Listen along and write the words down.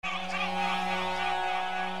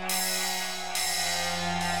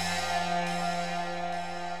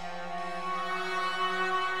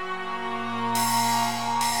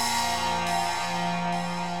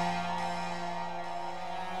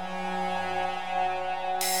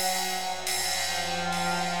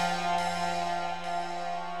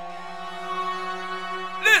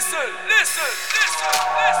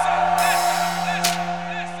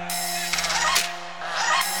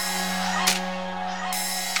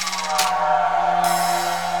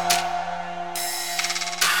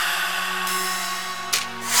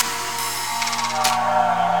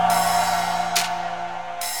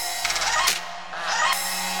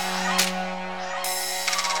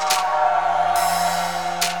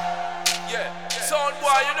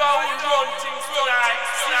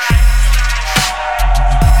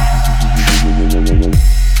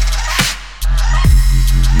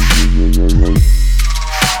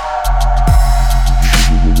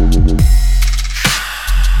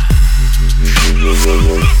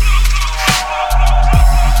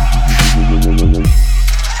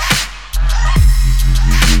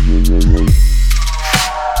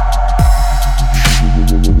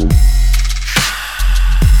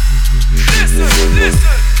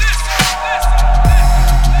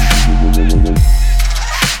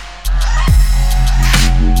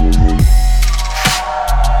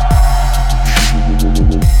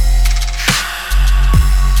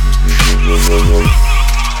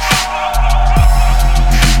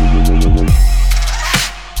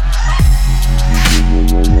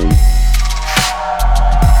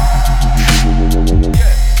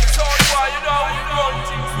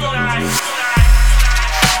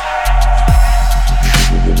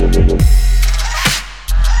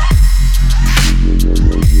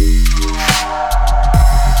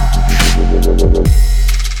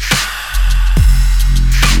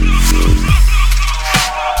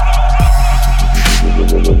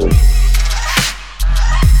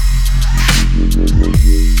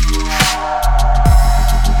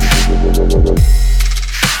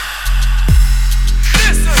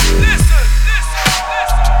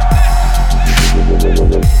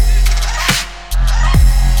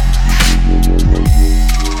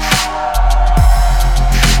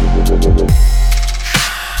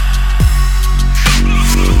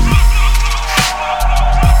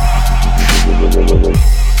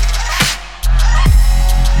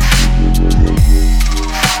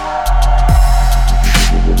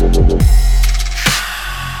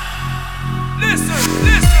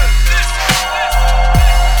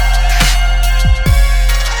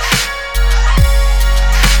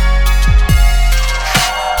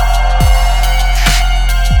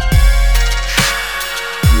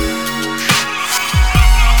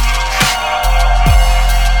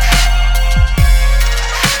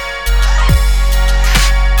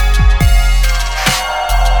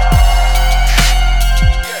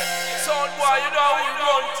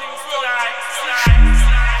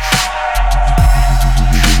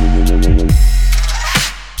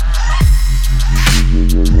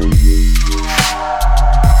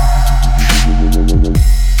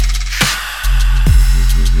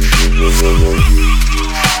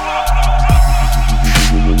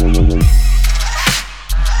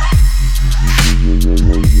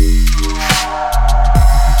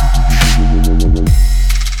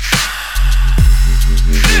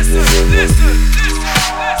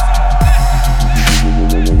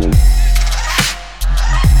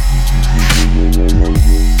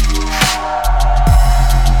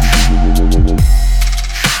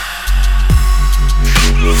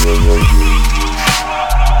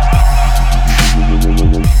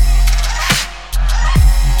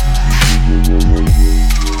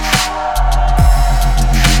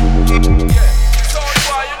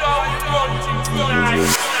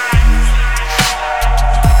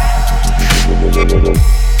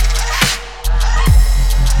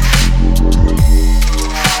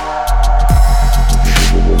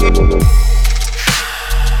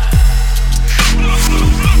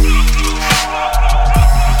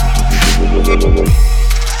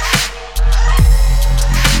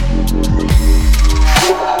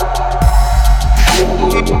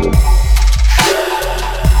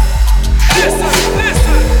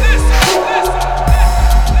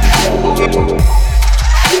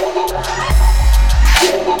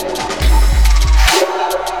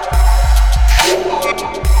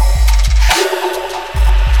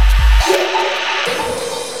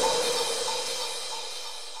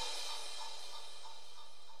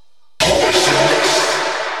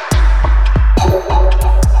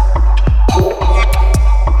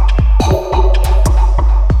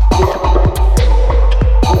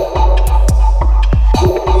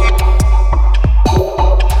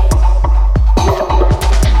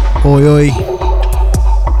Oi oi.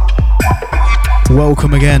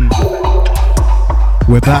 Welcome again.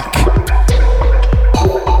 We're back.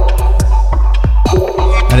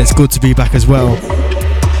 And it's good to be back as well.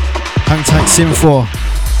 Hang tight, Sim 4.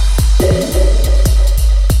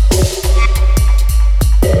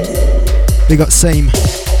 Big up Same.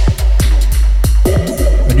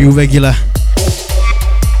 A new regular.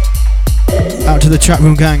 Out to the chat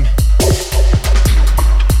room gang.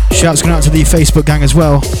 Shouts going out to the Facebook gang as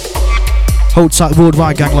well. Hold tight,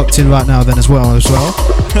 worldwide gang locked in right now then as well. I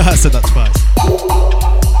said that twice.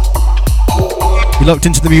 You're locked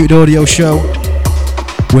into the Muted Audio show.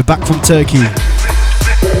 We're back from Turkey.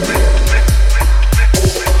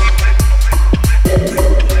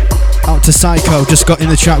 Out to Psycho, just got in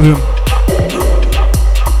the chat room.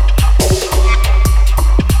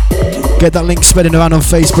 Get that link spreading around on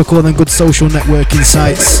Facebook, all them good social networking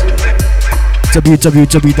sites.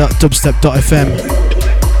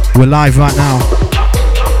 www.dubstep.fm. We're live right now.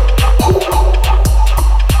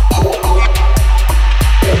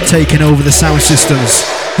 Taking over the sound systems.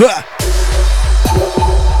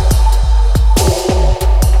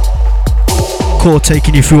 Core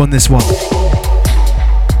taking you through on this one.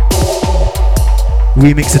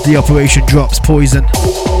 Remix of the Operation Drops, Poison.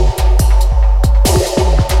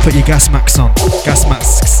 Put your gas masks on. Gas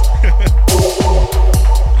masks.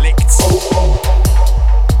 Licked.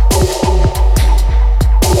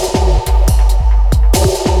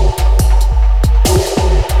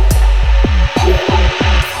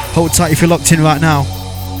 Hold tight if you're locked in right now.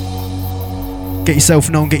 Get yourself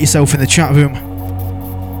known, get yourself in the chat room.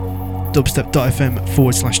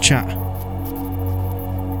 Dubstep.fm/chat.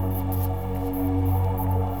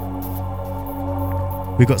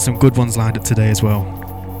 We've got some good ones lined up today as well.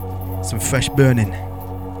 Some fresh burning.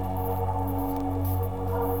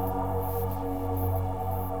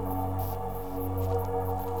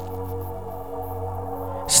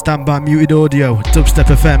 Stand by Muted Audio, Dubstep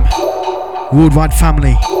FM, Worldwide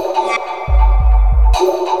Family.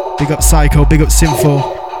 Big up Psycho, big up Sympho,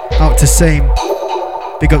 out to Same.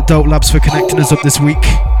 Big up Dope Labs for connecting us up this week.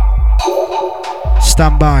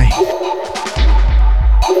 Stand by.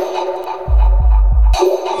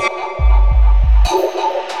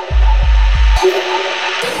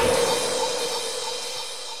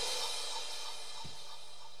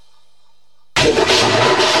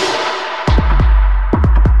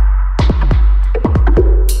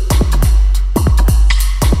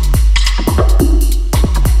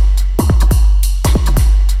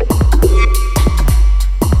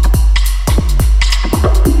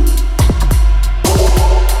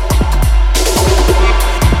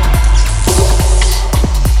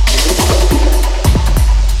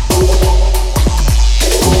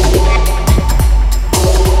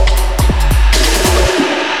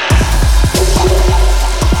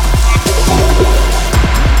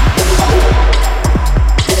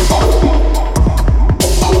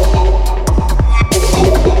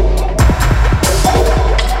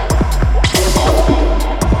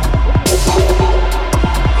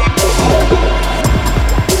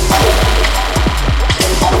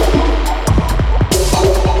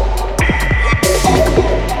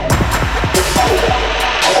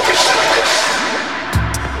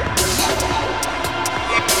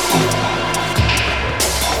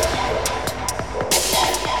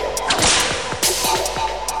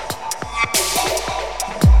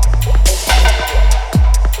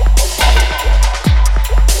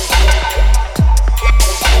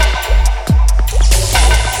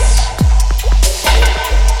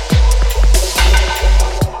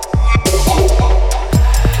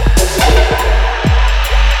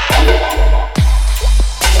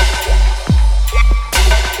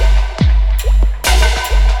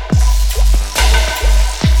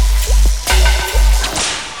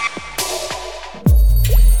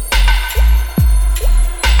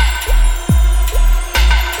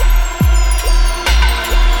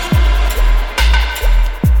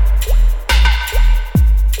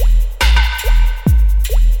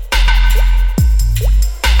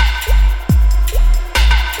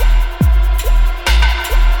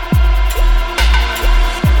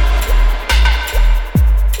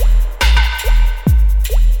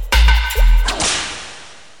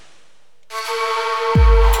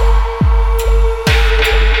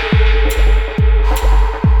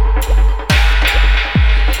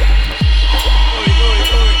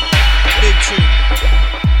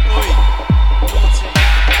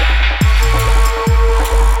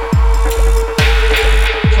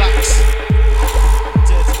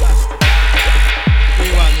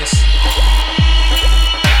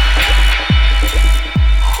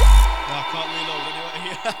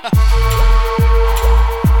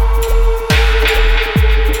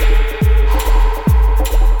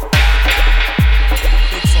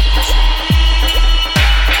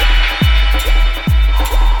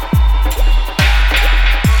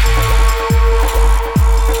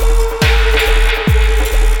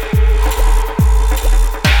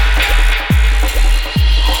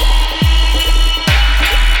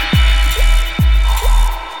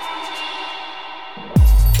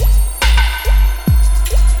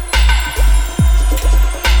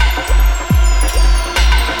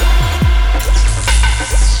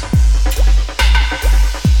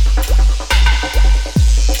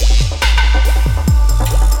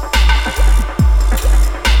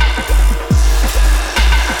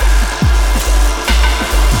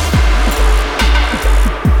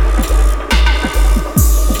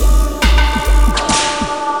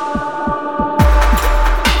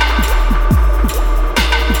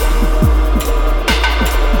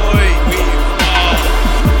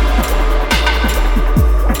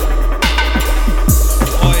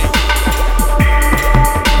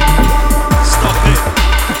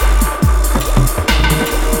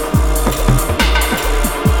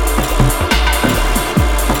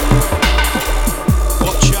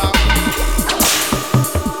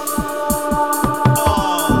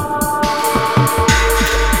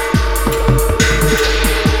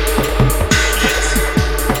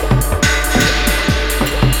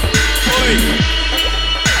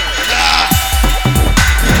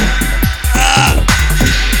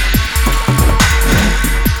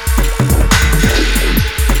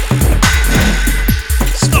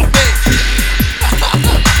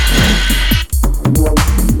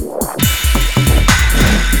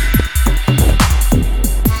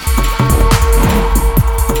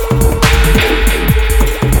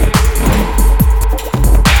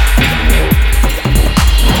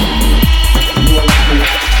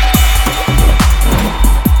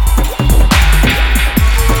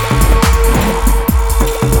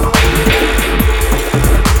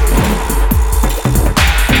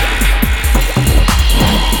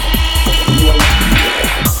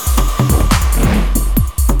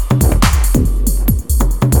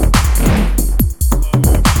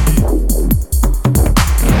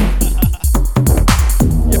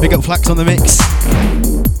 the mix.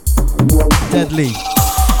 Deadly.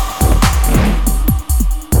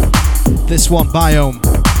 This one, Biome.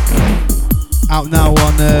 Out now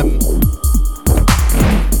on,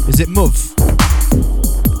 is it Muv?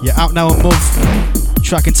 Yeah, out now on Muv.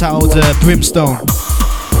 Track entitled Brimstone.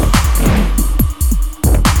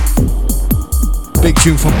 Big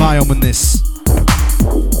tune from Biome on this.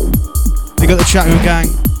 They got the chat room gang.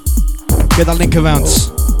 Get that link around.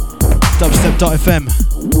 Dubstep.fm.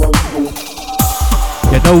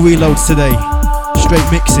 Yeah, no reloads today.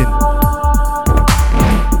 Straight mixing.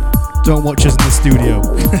 Don't watch us in the studio.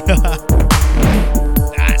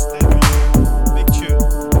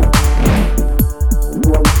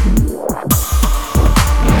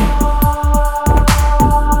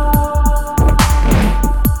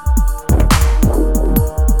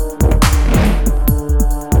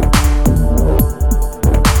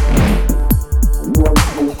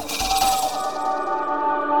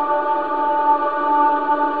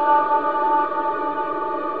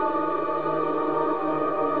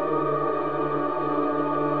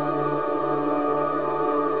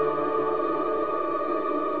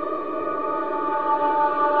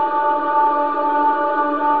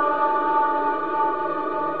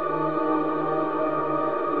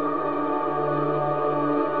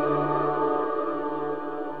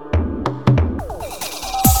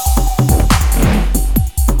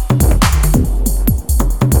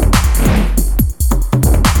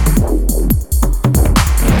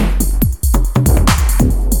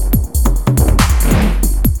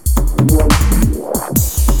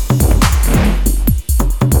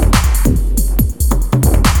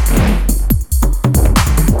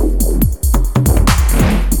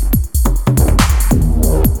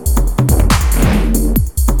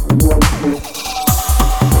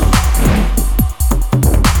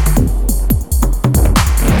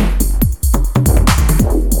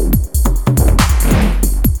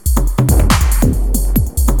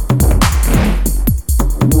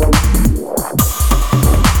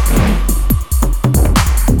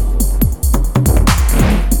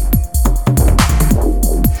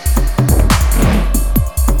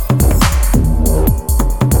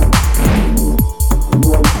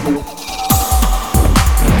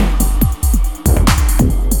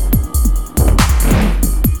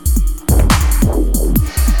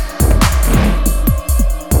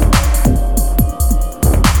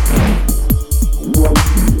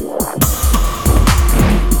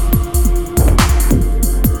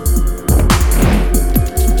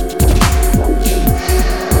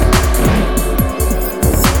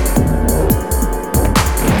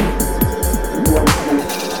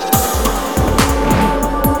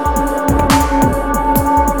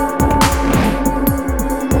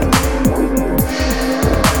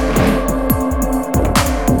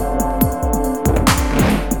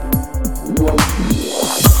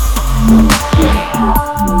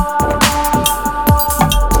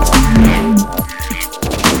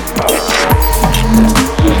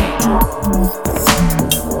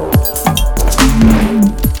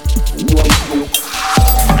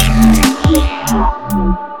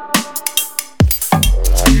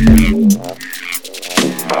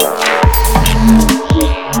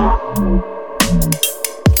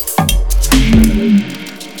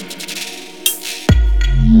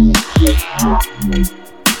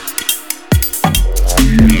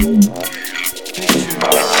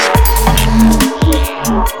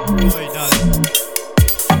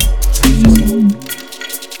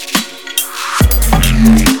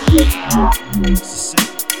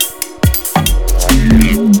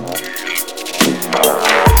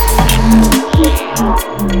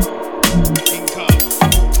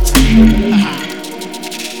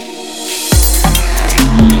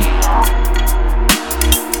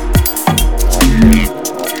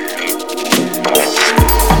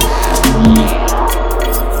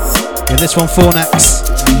 This one, Fornax.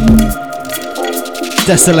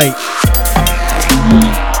 Desolate.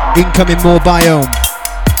 Incoming more Biome.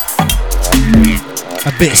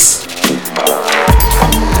 Abyss.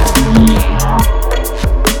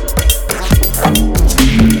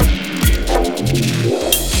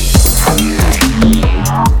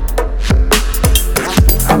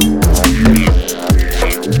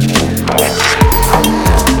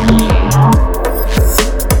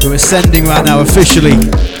 We're ascending right now officially.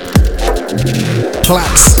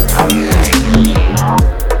 Plax.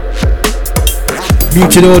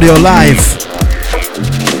 Muted Audio live.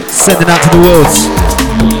 Sending out to the world.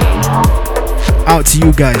 Out to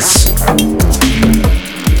you guys.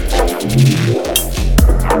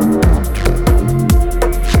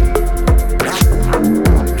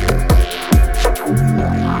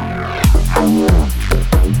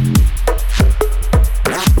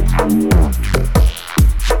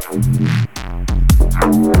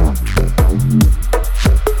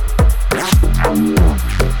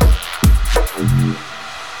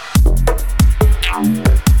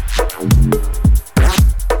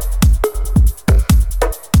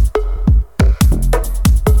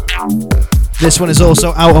 This one is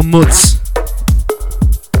also out on Muds,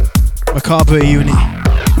 Macabre Uni.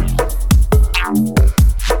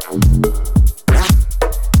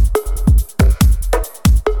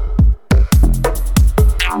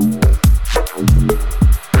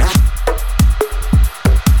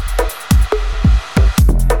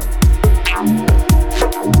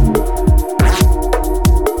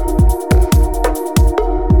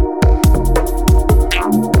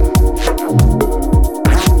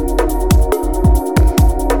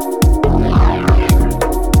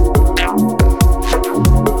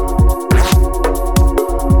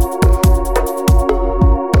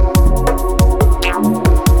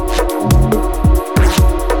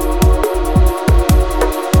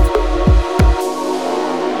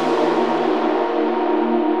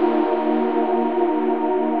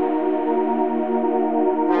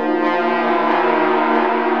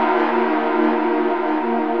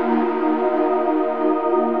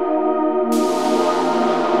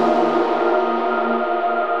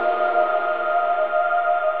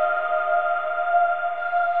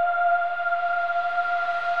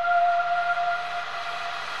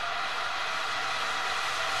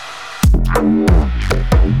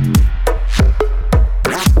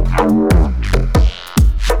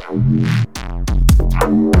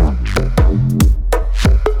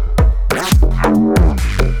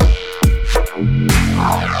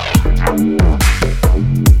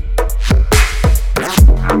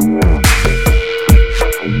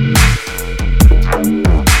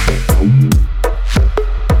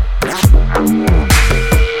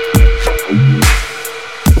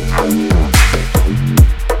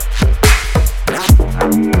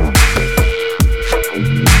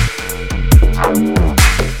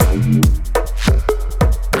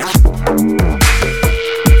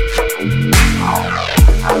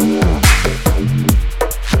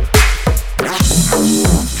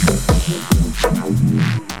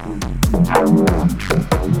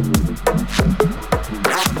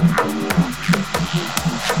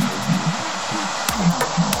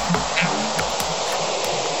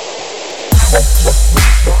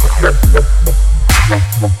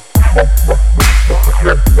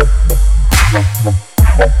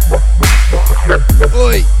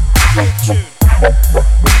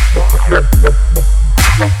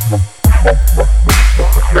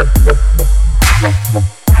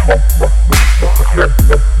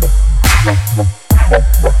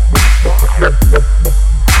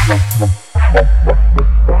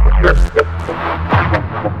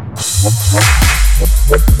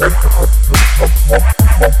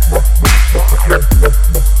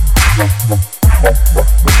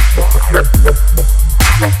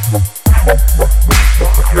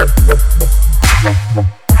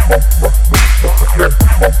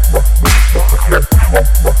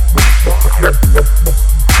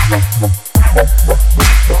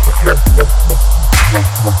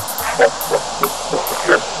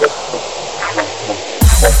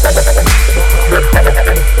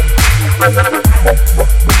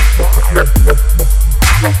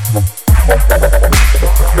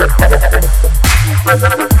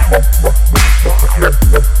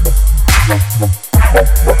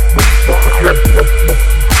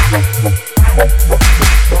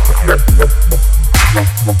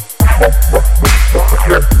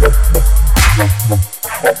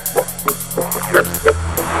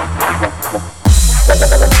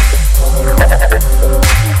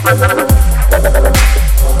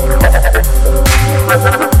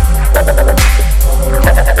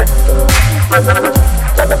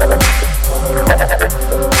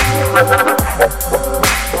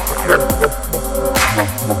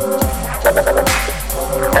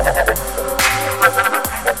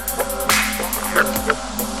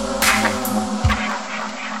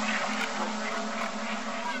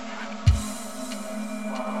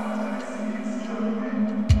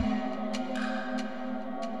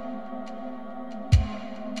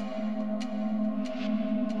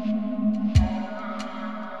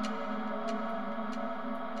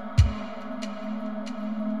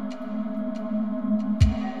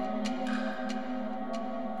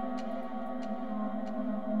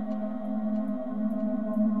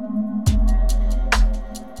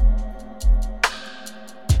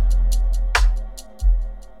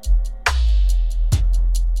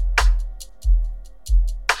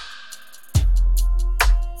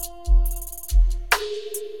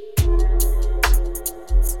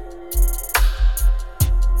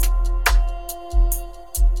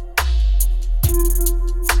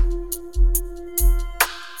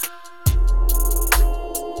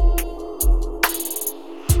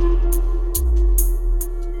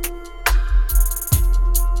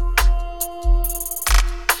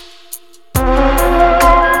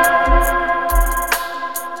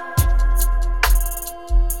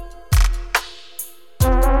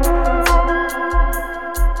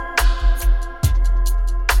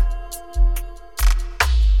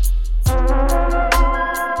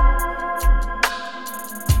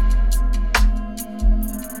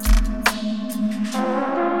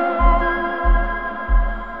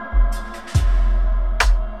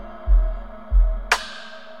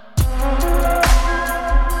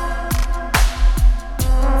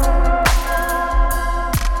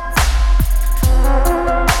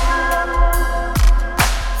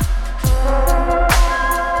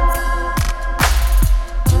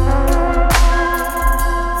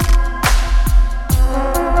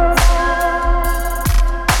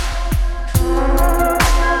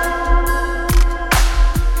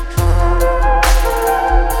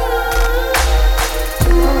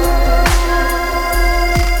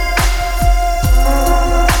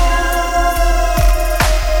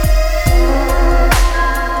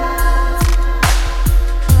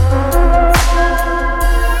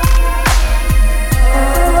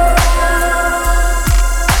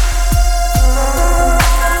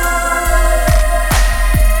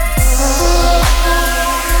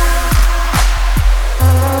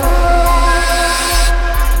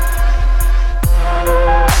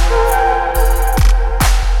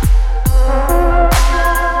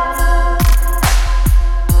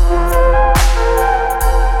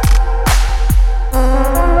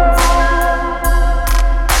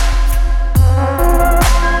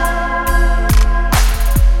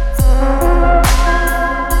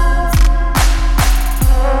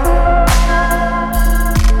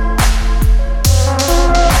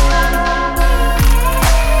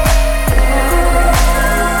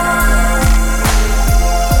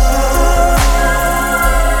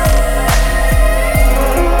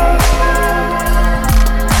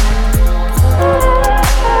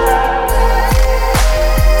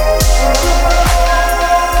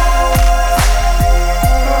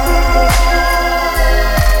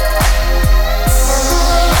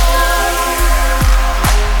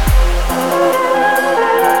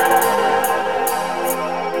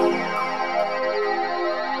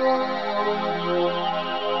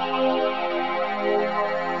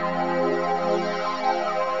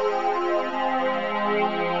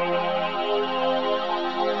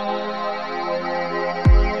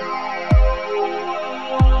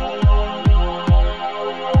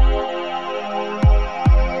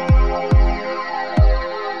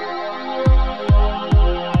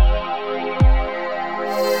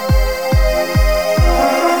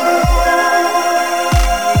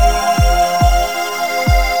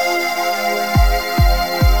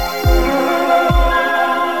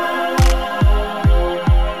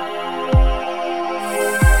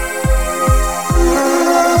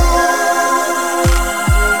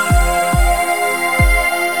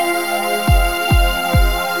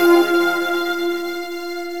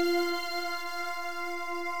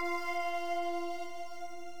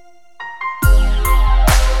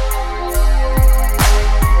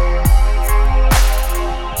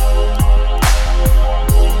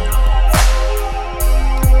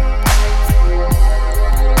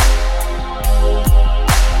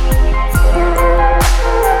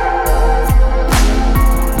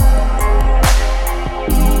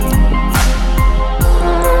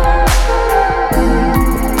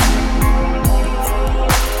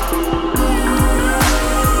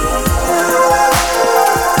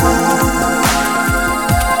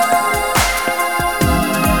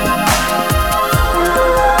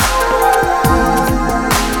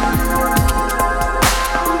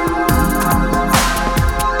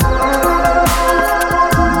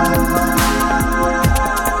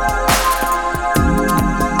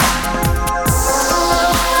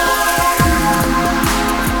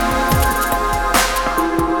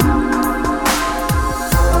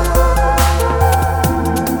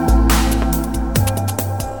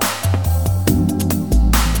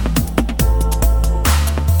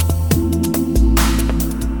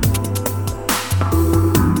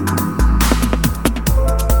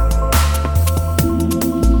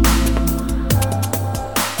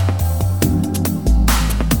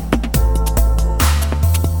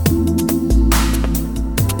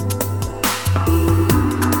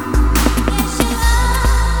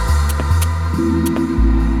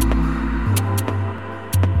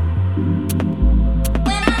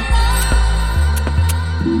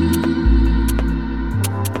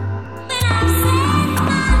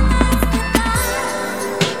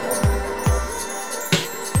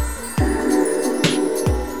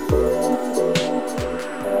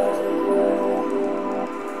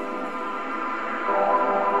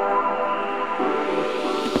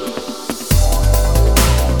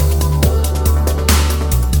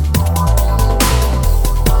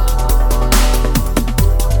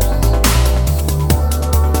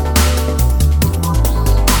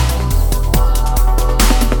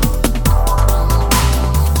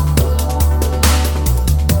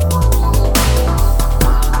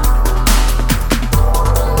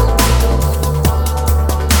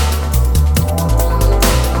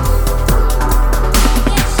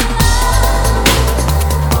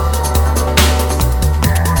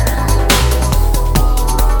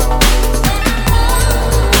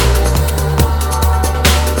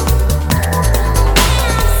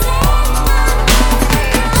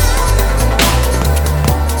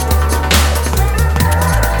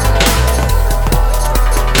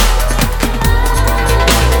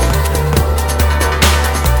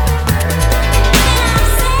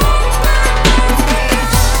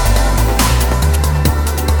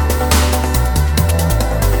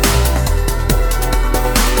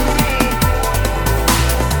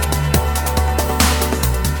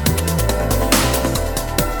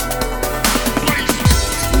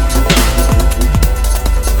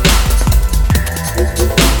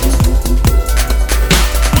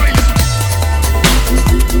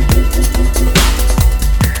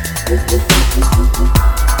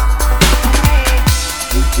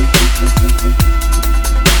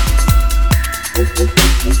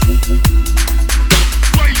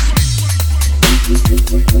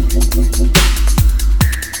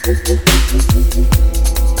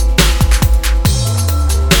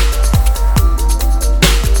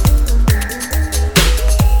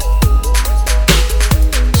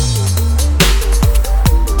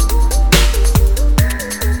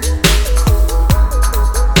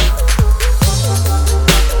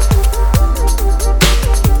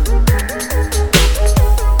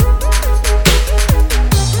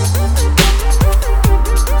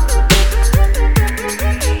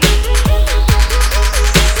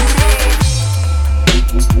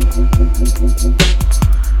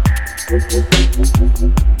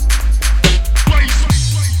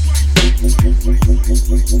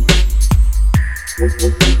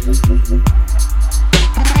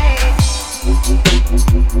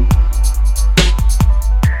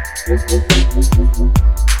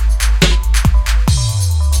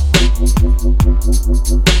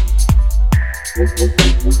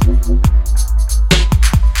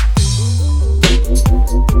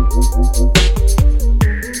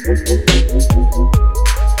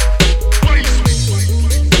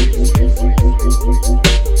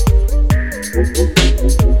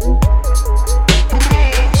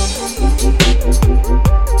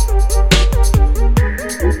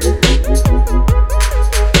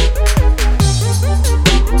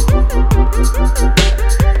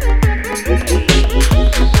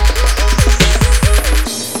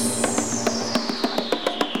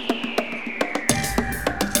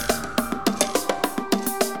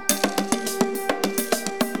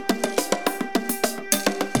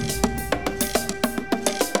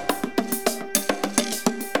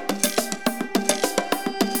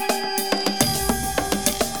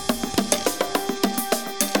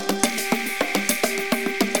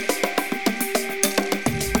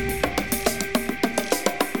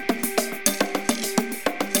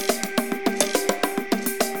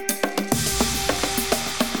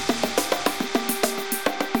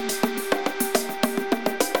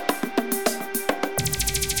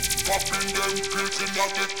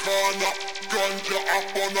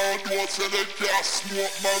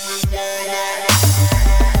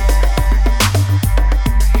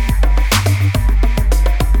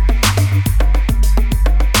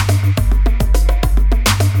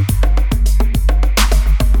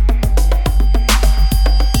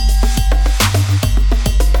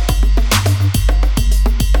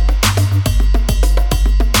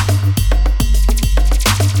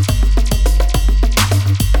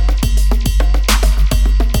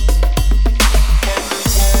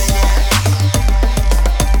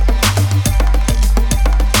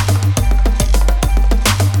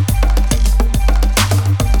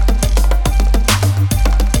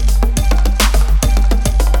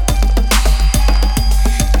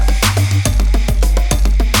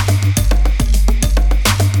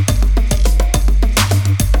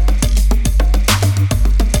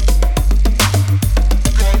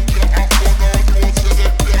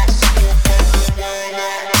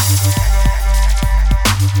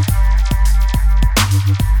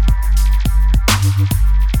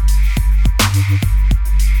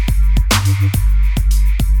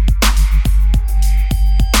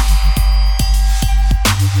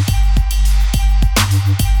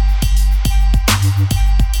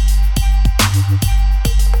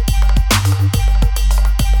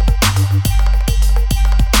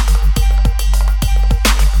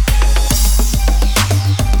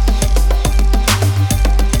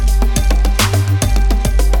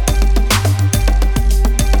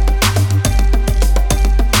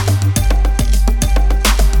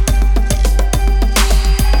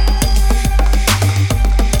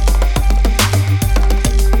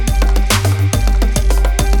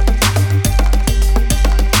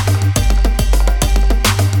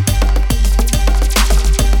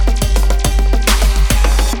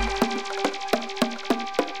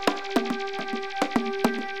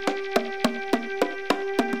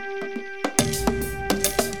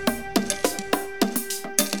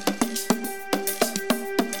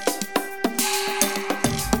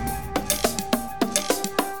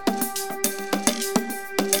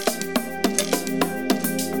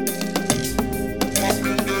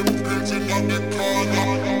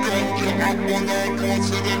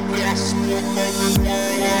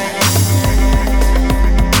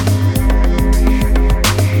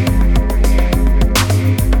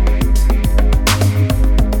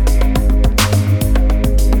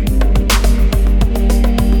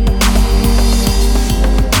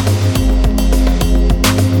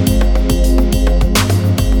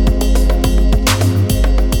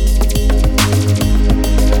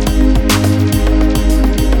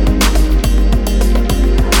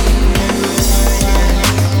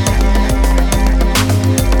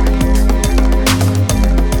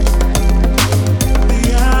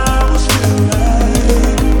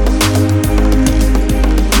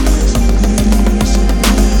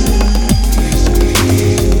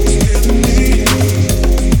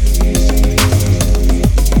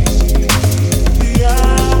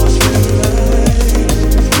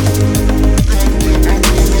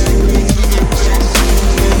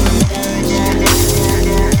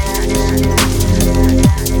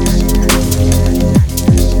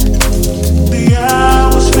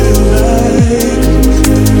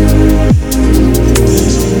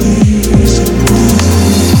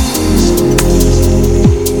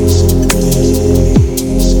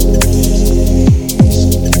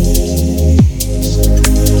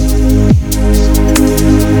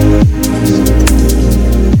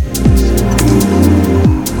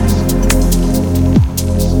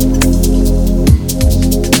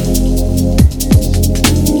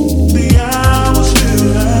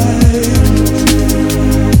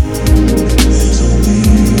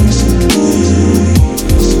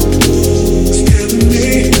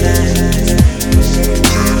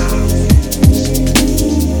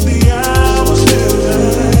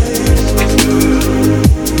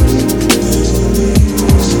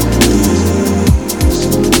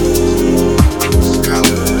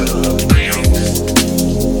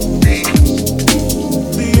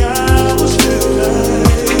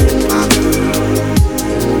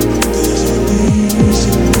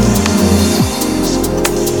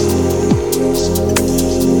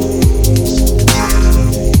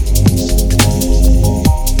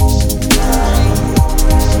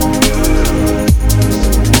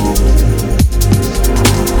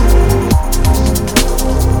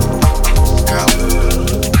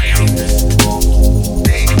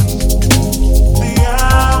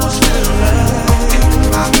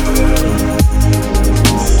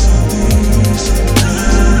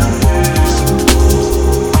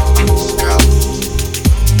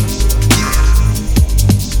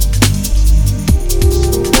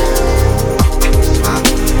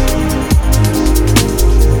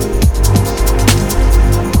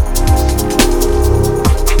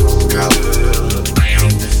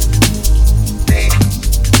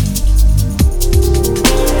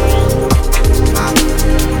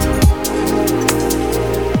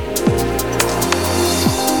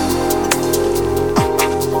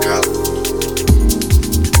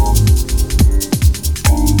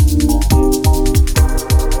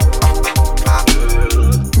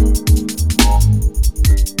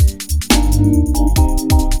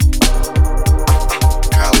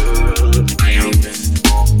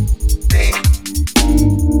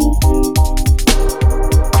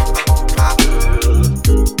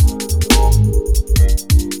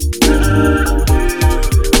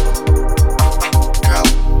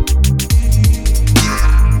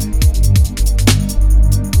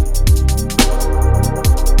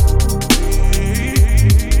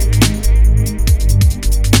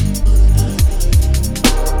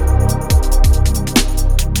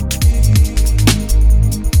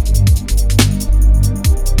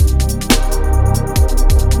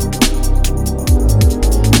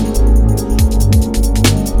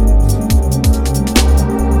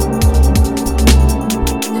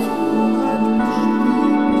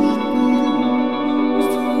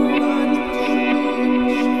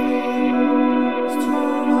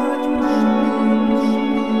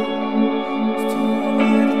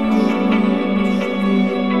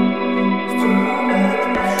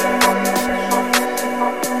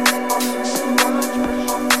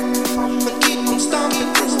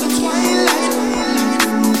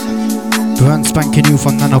 spanking new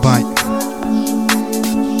from Nanobite.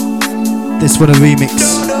 This one a remix.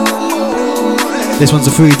 This one's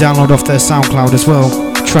a free download off their SoundCloud as well.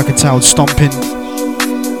 Track entitled Stomping.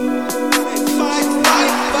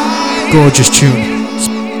 Gorgeous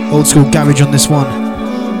tune. Old school garage on this one.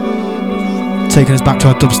 Taking us back to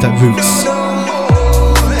our dubstep roots.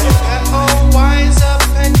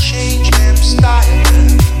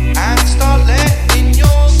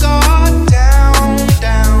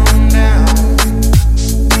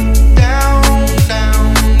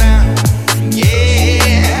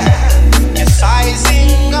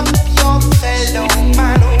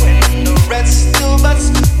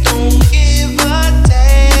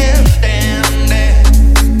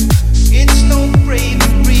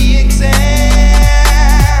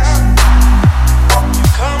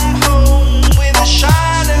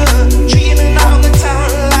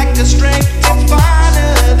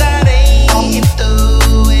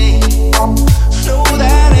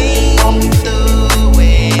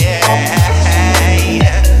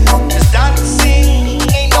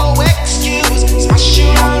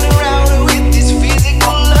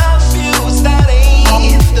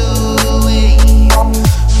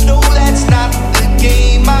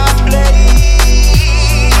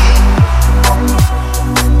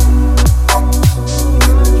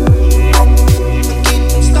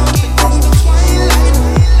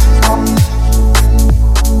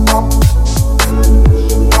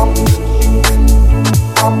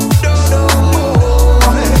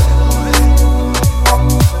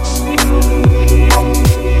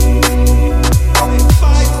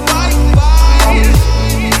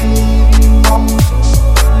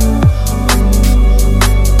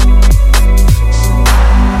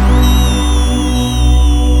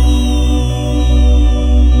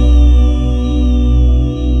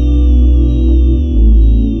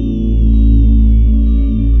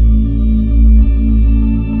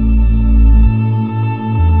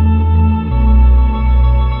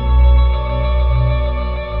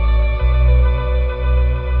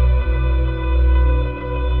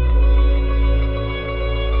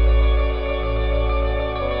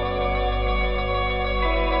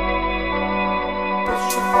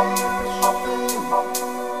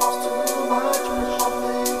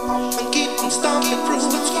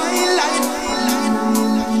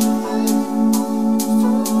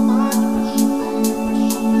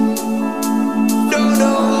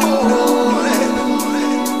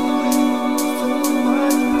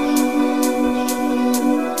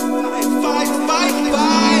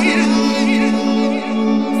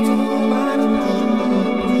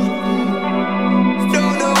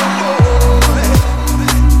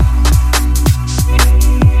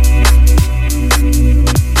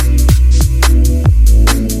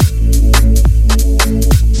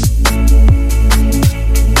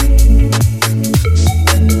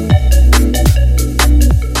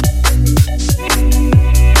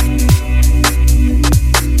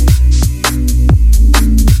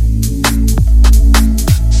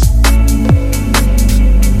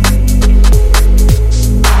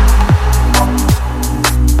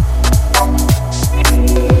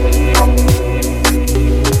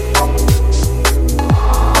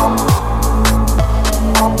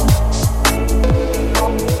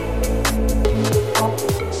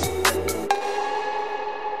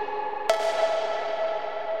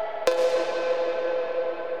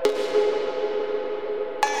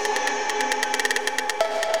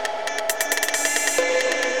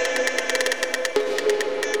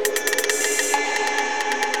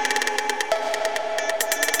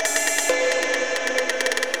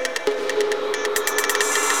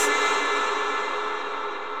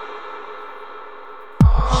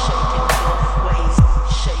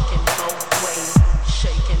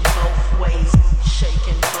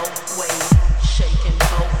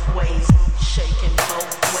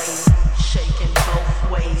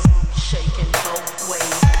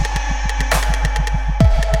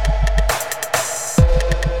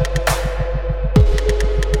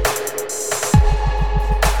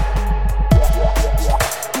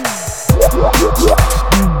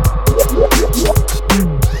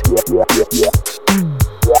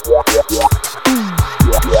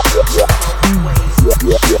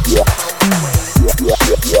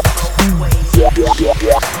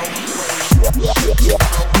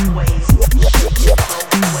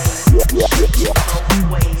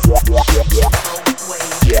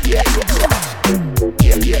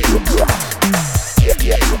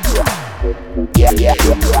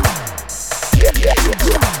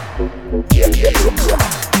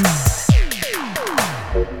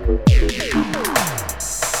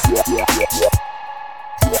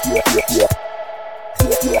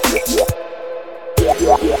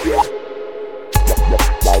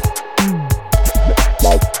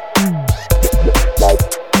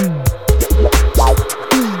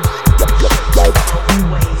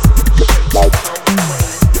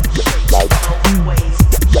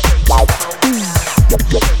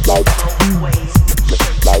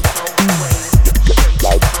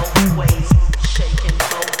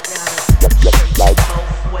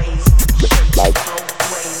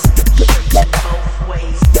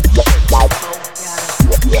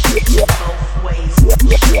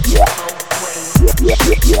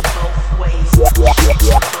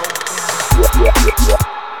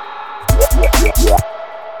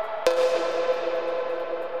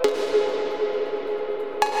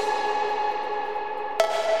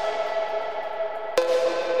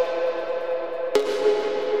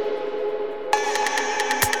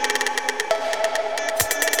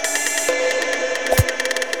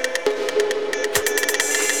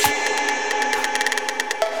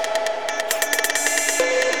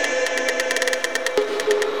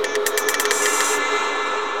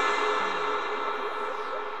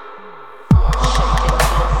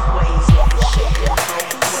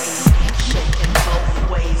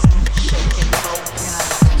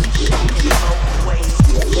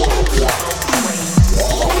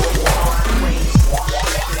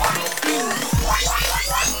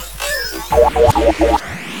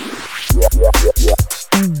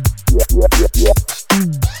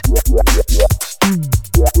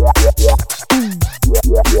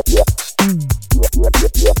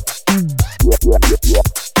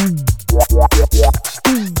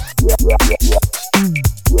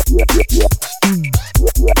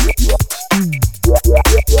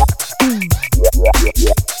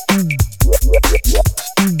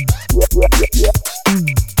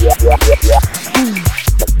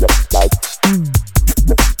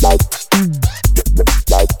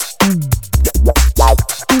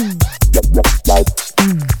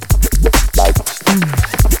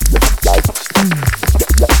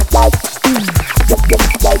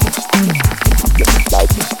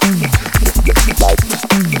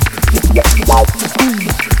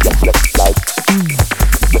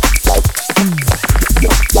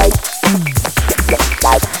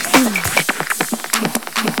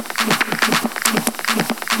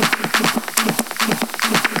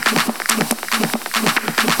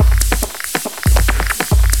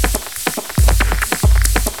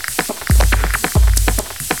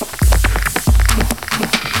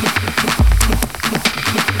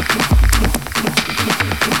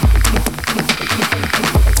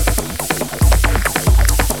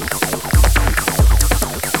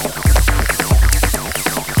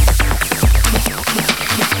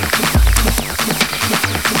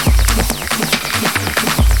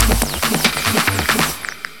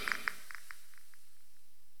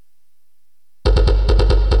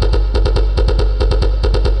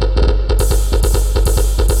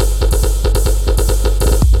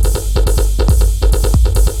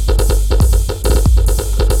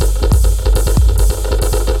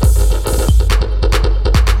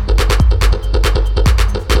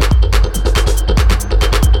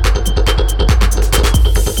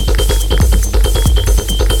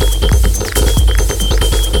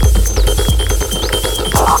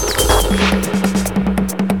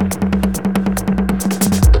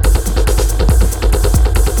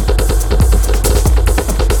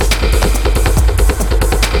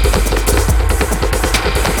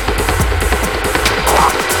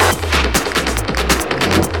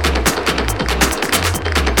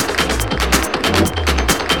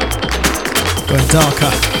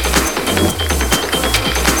 Darker.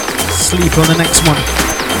 Sleep on the next one.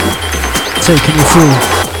 Taking you through.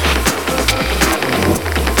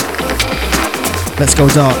 Let's go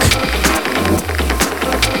dark.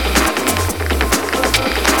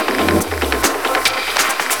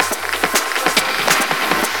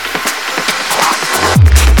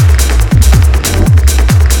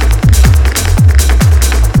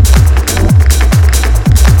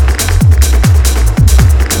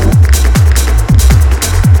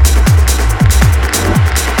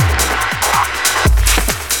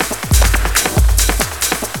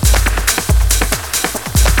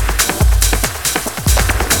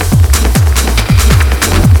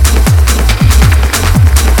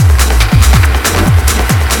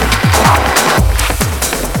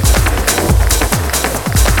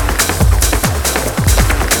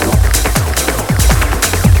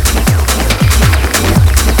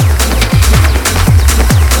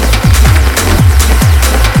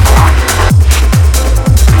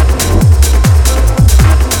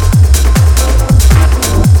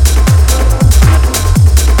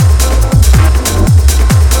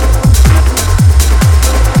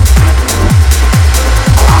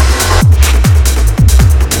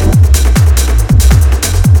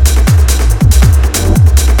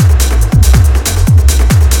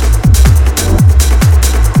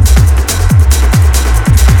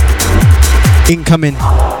 Incoming,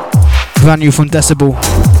 brand new from Decibel.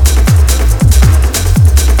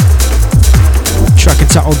 Track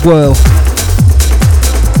entitled Whirl.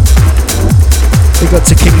 We got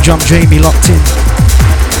to King Drum Jamie locked in.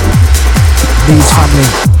 Leeds family.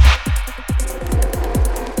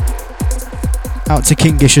 Out to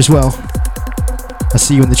Kingish as well. I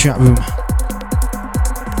see you in the chat room.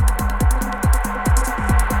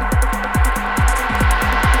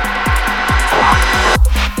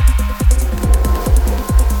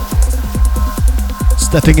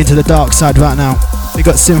 Stepping into the dark side right now. We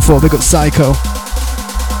got Sim4, we got Psycho.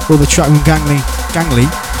 All the chat room gangly.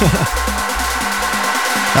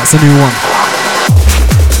 That's a new one.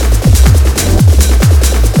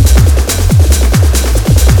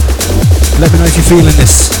 Let me know if you're feeling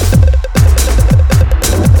this.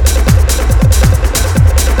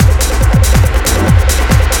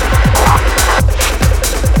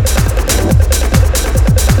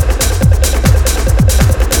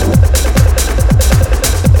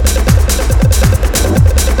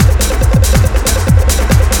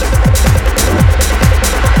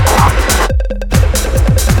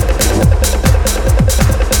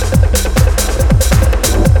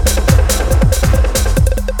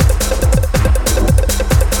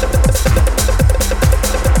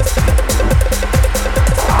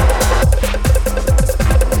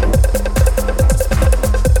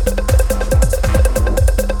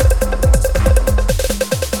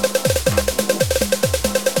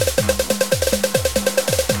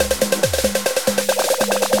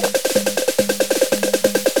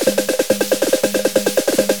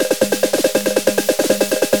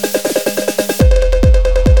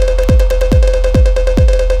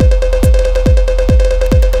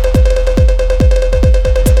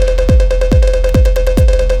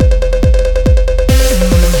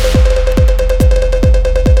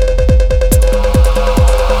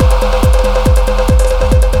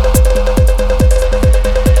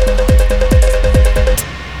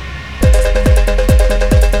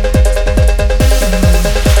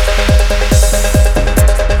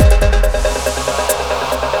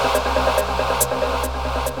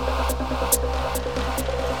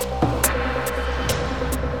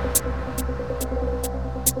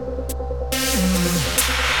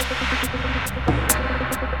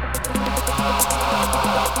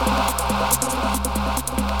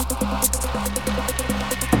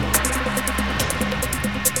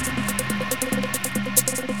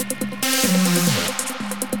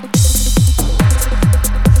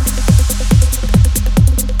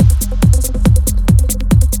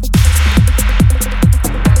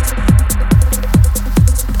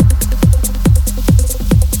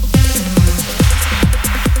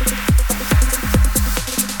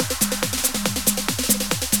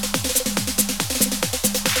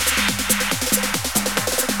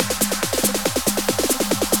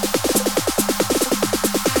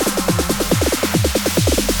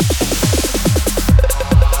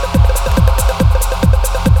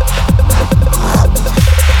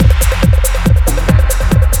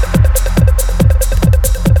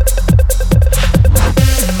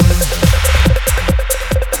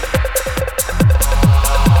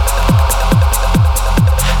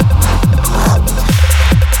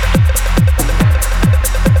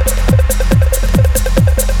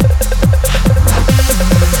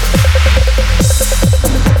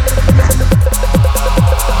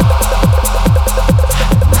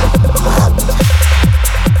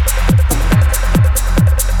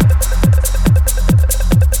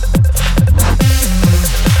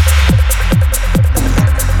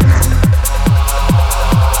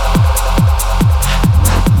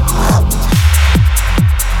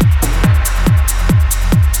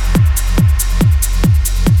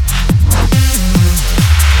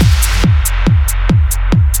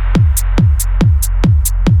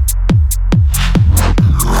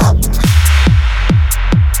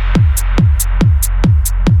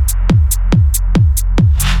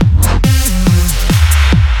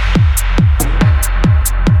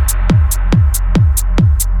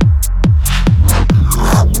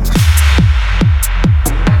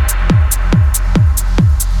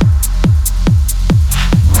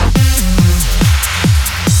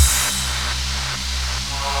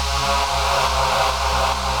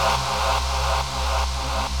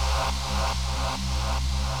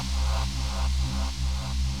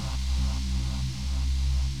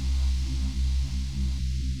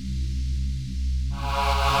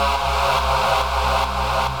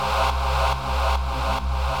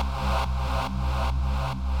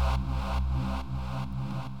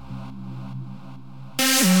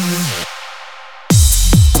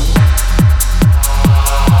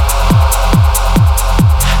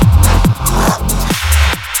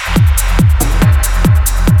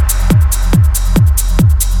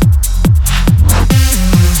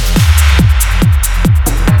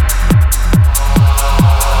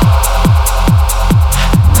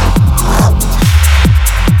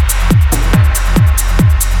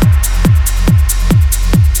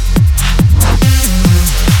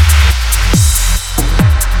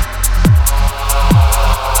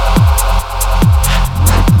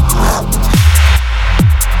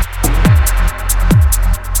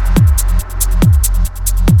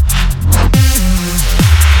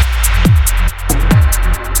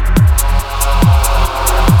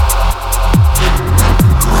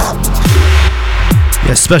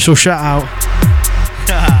 Special shout out.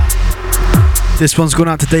 This one's going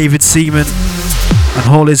out to David Seaman and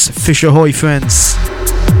all his Fish Ahoy friends.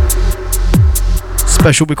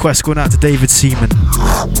 Special request going out to David Seaman,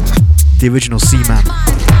 the original Seaman.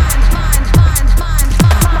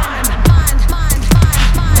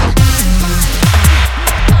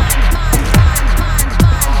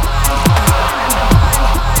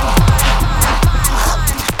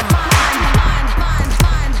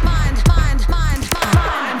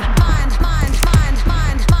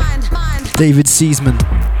 David Seaman.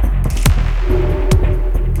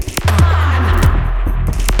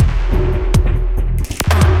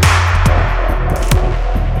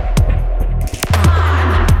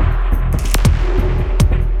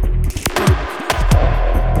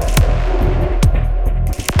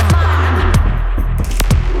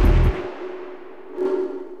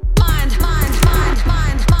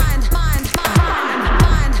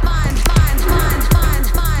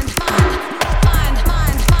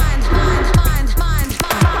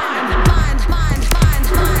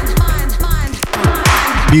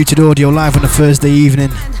 Muted Audio live on a Thursday evening,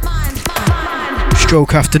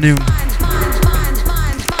 stroke afternoon.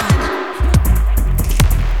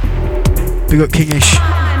 Big up Kingish,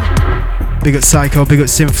 big up Psycho, big up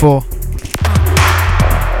Sim4.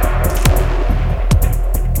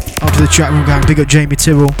 Onto the chat room gang, big up Jamie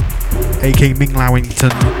Tyrrell, aka Ming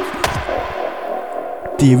Lowington,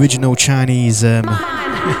 the original Chinese I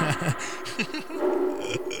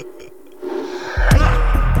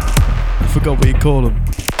forgot what you call them.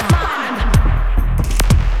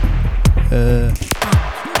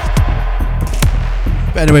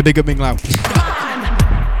 But anyway, big up Ming Lao.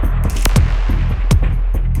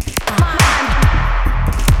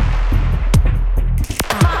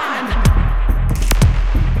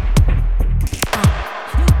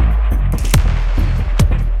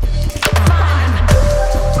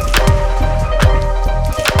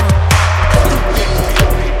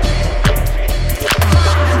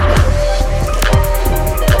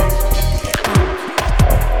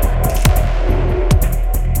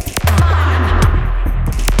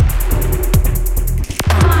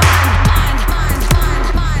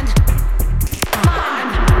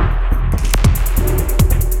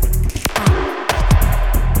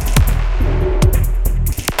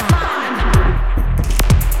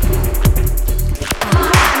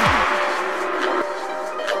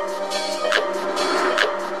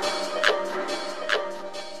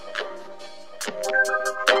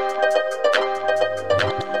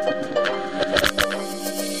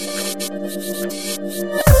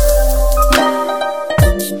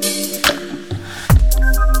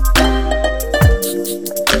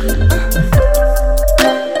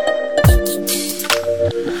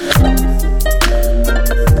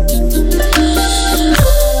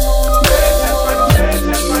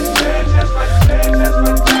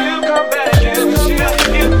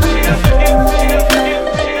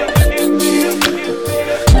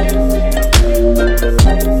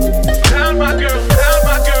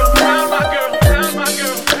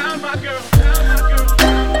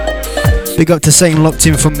 Big up to Satan locked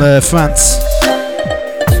in from France.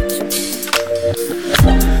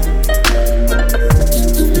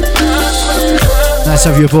 Nice to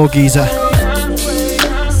have you aboard, geezer.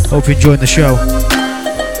 Hope you're enjoying the show.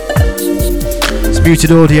 It's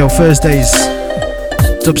Muted Audio, Thursdays,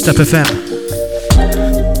 Dubstep FM.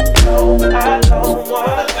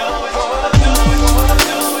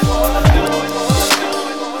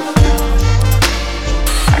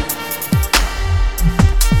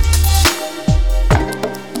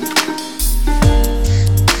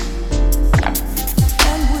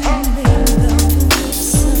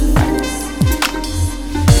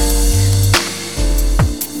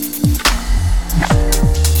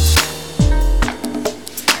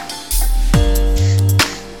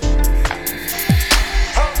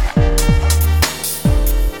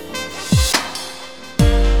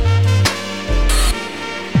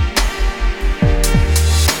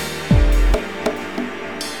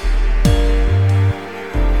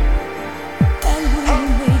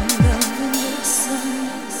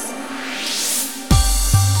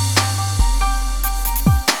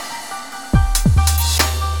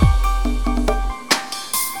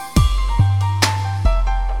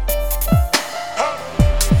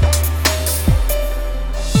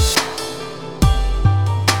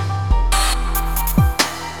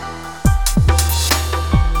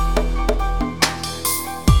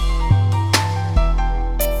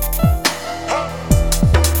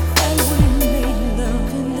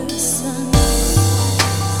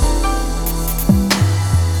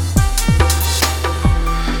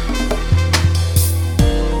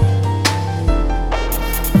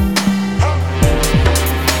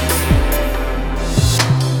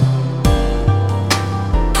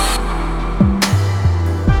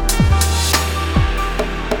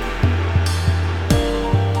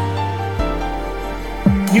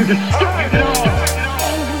 destroy it all.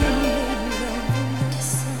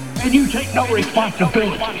 And you take no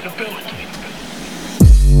responsibility.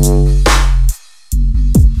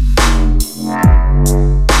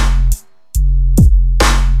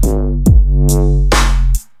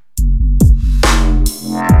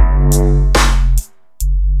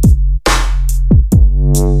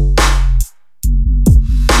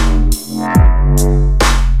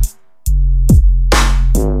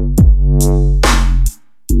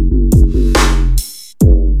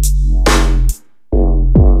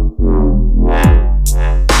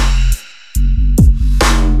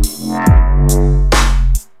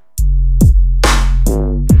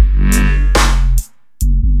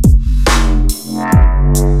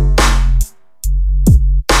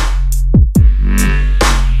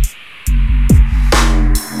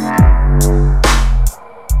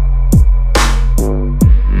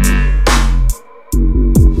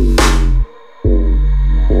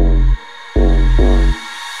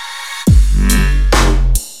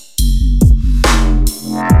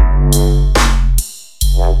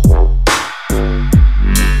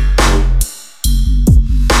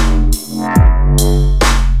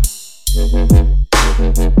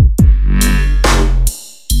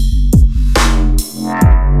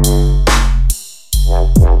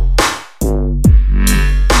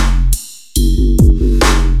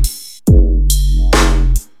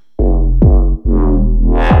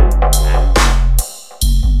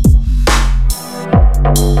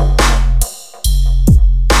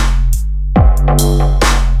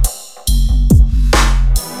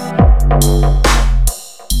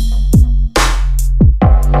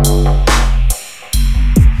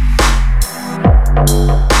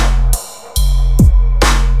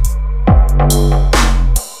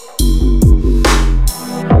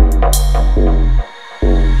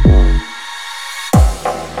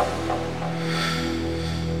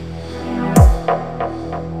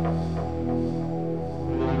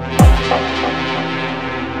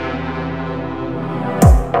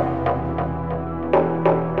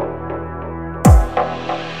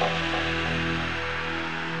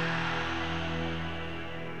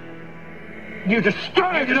 You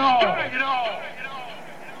destroyed it all.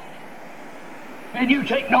 And you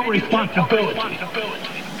take no responsibility.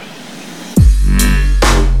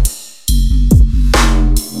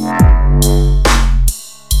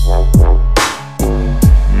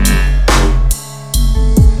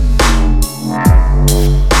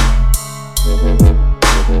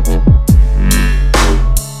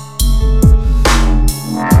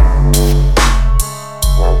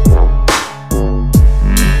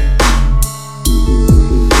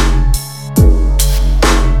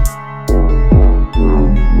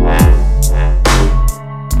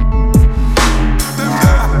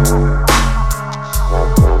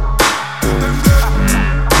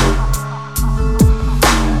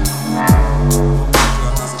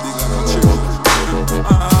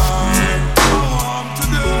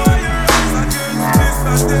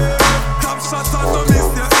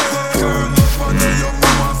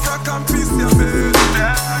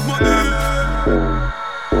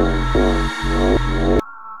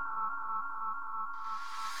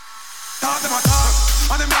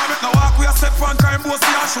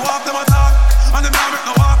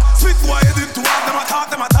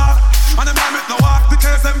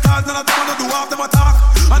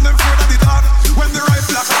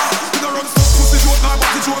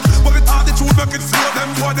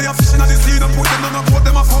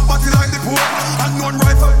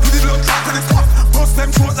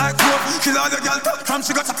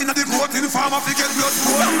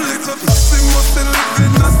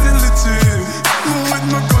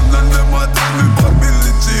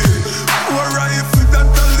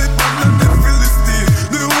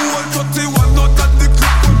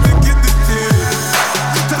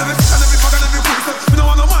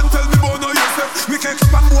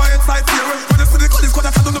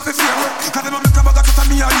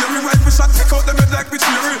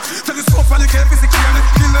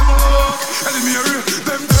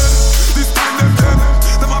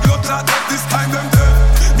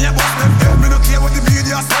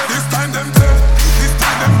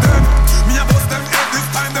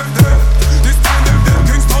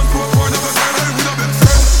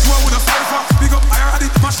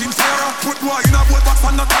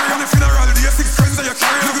 Funeral day, 6 friends of your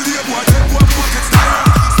carry. Look at the boy, take one bucket, snare.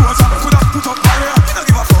 So I could have put up barrier. I don't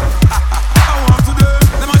give a fuck.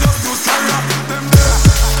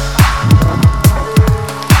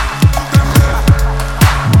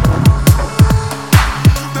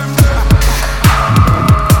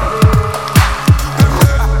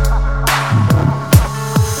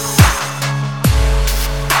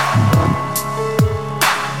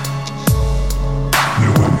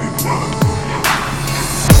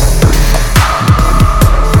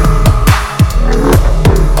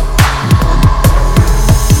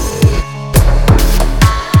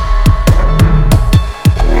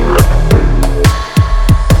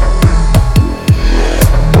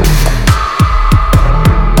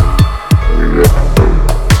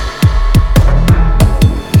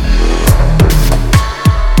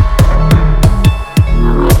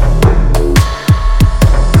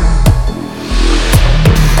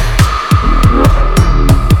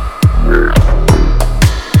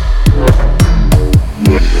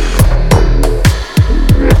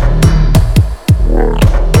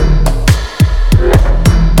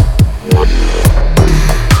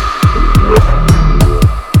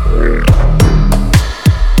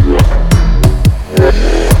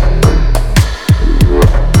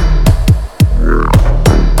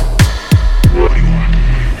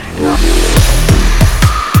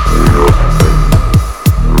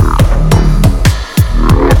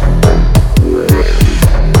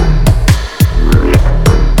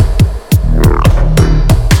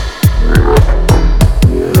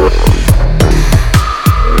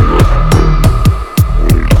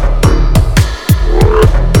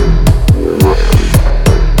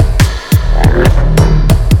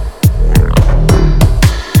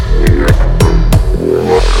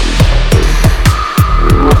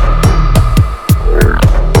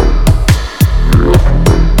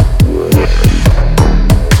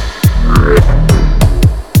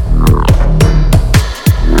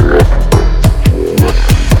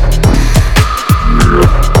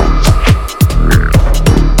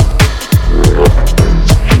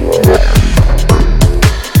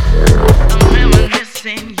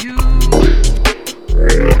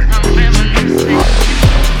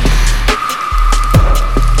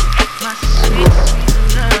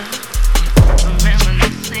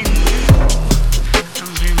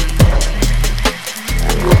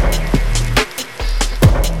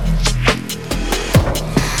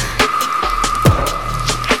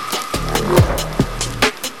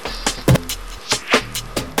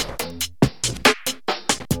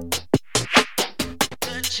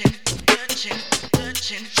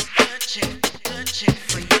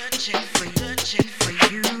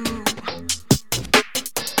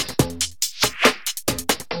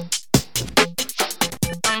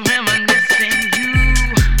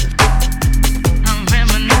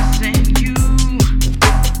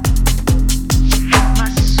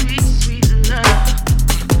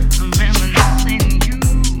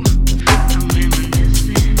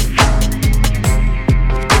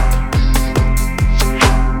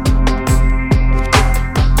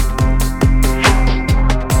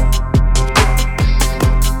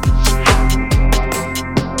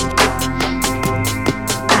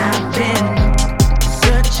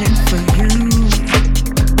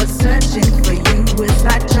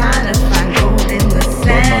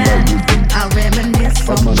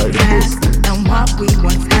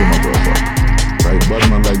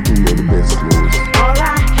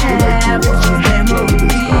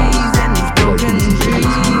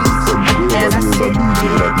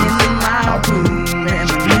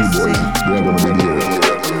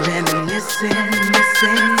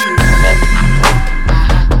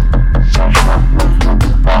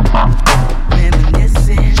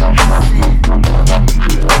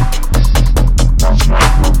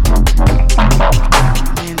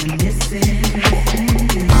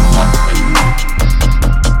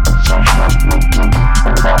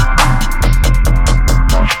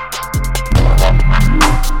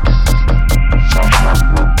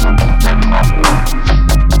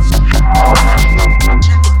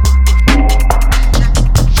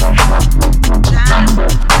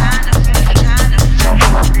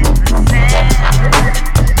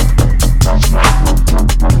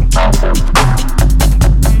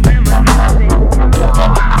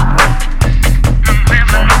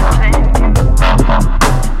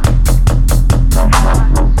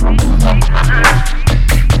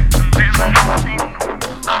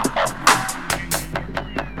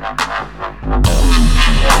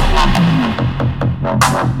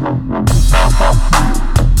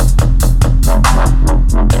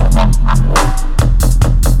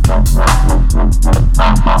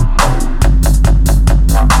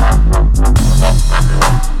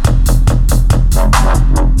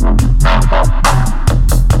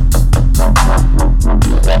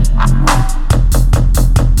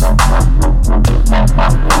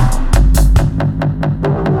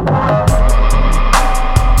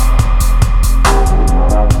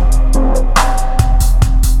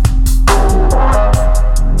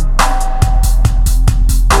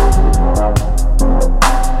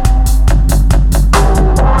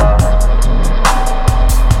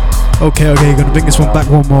 Okay, gonna bring this one back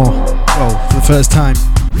one more. Oh, for the first time.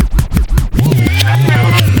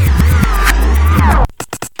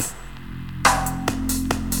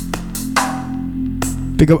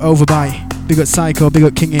 Big up Overbite, big up Psycho, big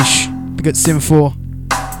up Kingish, big up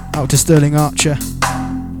Sim4, out to Sterling Archer.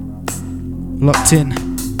 Locked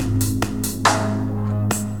in.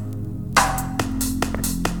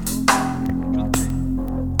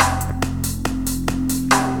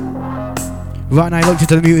 Right now, I looked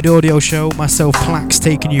into the Muted Audio show, myself, Plax,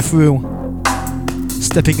 taking you through.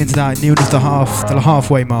 Stepping into that nearly the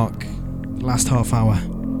halfway mark, last half hour.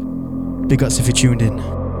 Big ups if you tuned in.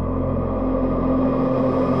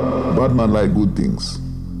 Bad man like good things.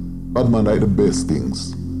 Bad man like the best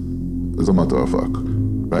things, as a matter of fact.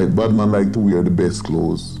 Right? Bad man like to wear the best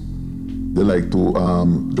clothes. They like to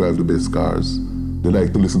drive the best cars. They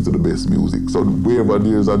like to listen to the best music. So wherever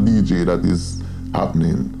there's a DJ that is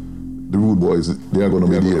happening, the Rude Boys, they are going to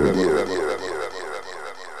be there.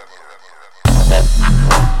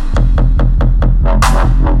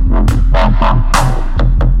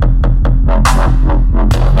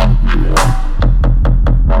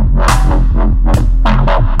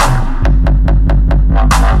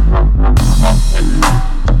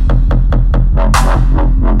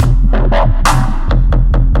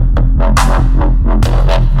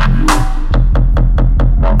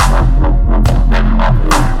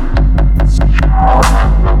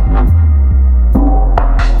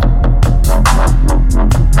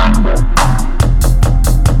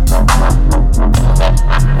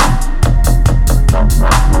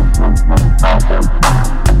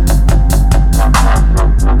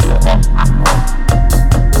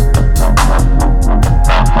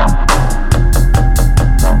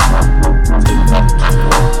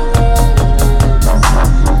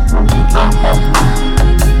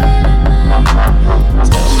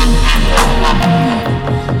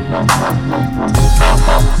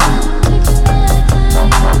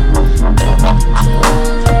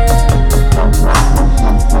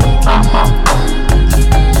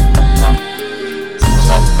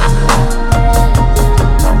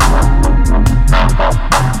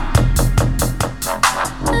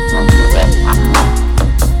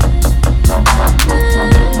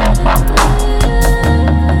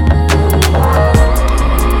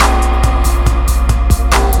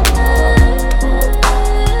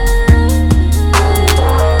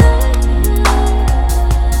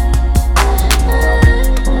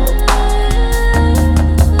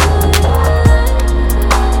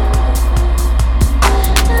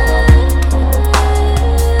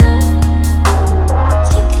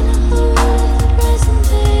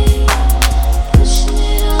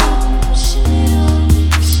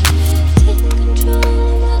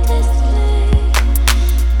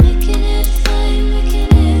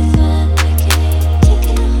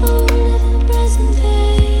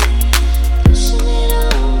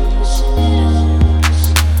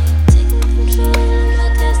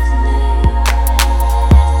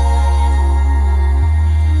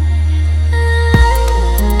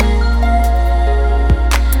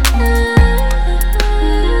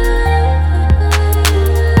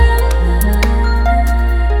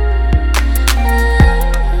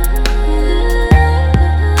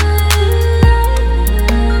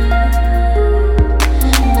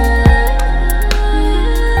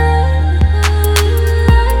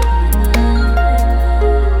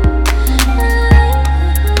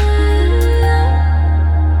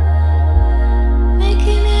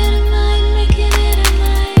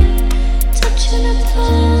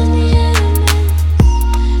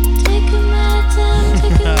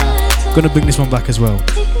 Gonna bring this one back as well.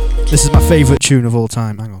 This is my favourite tune of all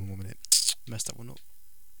time. Hang on 1 minute. Messed that one up.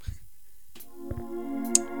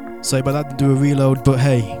 Sorry about that, to do a reload, but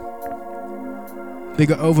hey.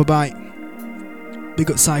 Big up Overbite.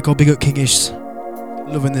 Big up Psycho, big up Kingish.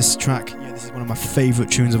 Loving this track. Yeah, this is one of my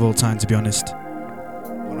favourite tunes of all time, to be honest.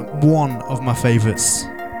 One of my favourites.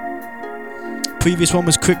 Previous one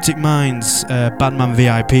was Cryptic Minds, Badman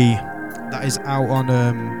VIP. That is out on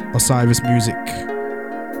Osiris Music.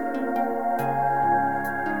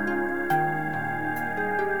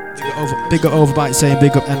 Big up Overbite saying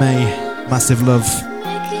big up MA, massive love.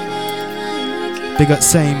 Big up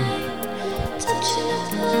Same.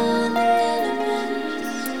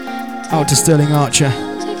 Out to Sterling Archer.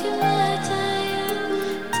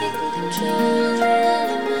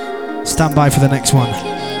 Stand by for the next one.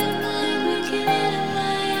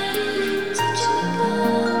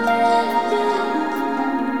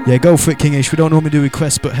 Yeah, go for it, Kingish. We don't normally do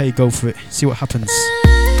requests, but hey, go for it. See what happens.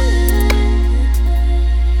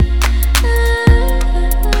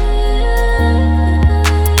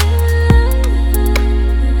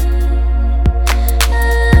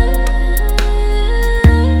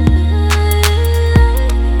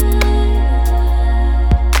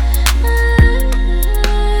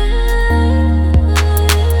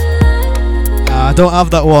 I don't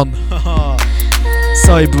have that one.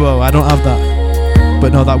 Sorry, bro, I don't have that.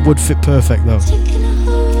 But no, that would fit perfect though.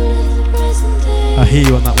 I hear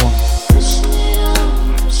you on that one.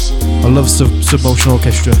 I love Submotion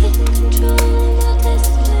Orchestra.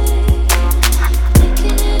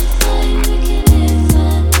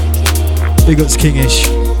 Big ups Kingish.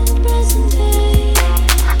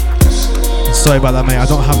 Sorry about that, mate. I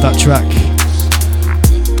don't have that track.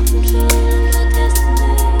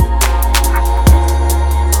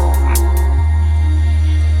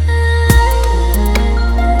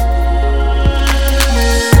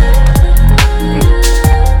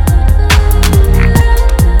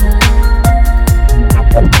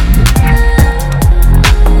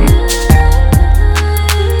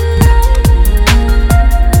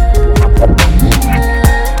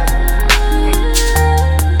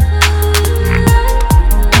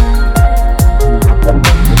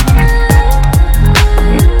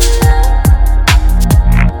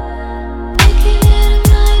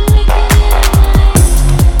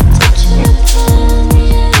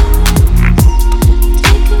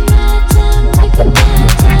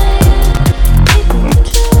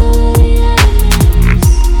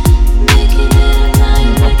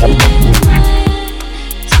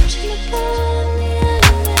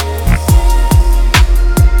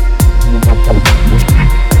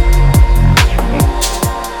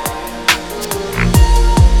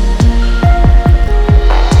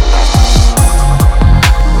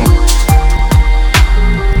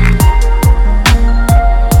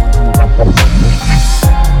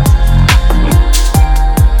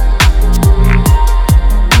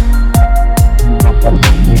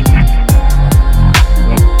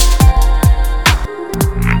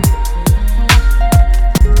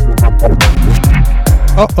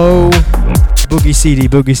 Uh-oh. Boogie CD,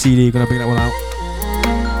 gonna bring that one out.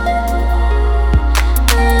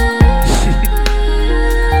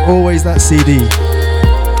 Always that CD.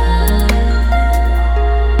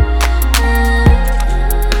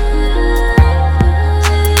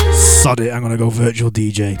 Sod it, I'm gonna go virtual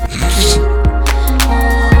DJ.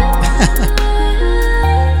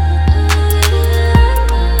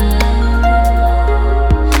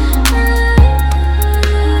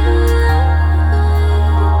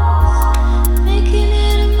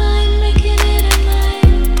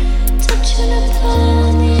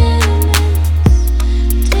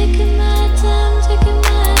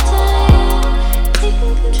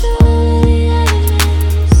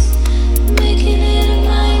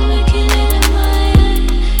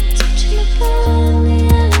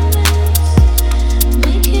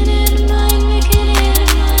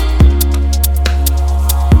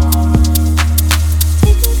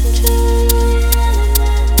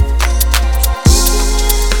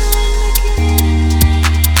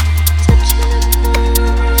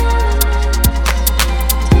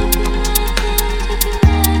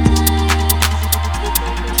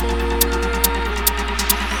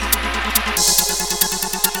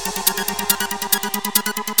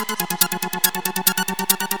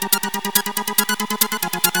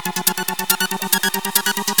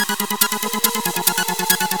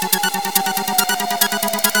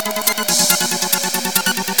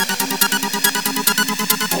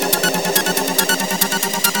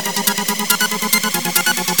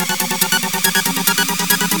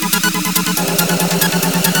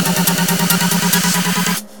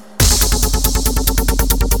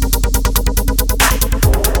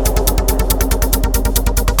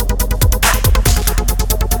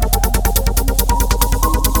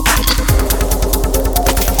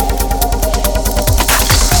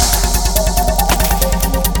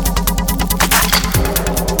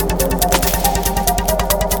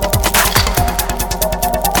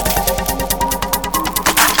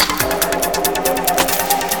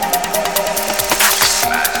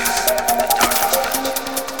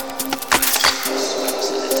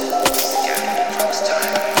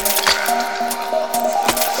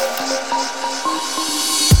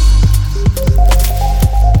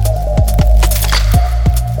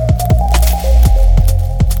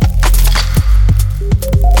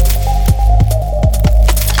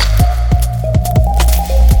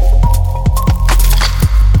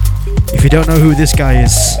 don't know who this guy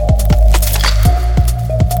is,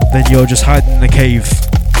 then you're just hiding in a cave.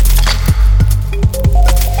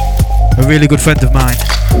 A really good friend of mine.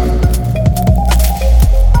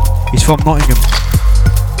 He's from Nottingham.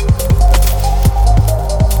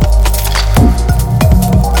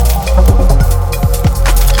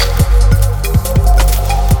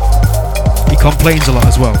 He complains a lot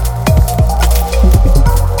as well.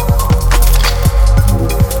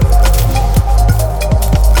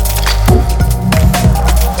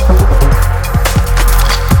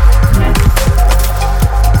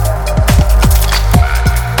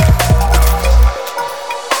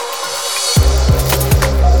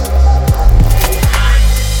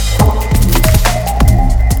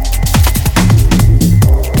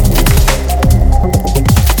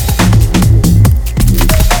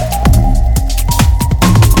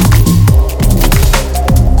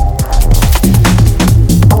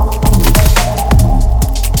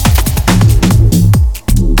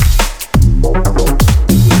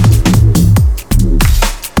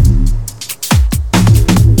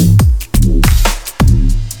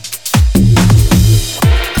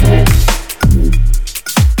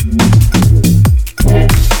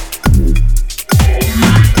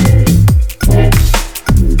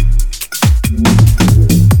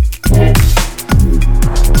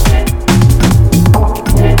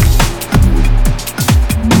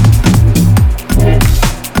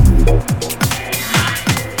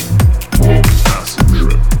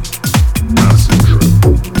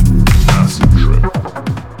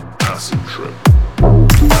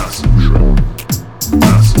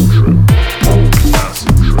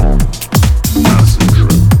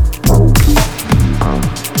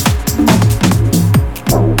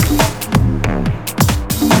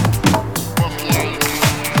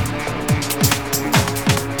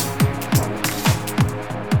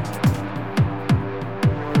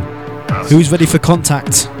 Who's ready for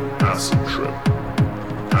Contact?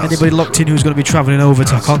 Anybody locked in who's going to be travelling over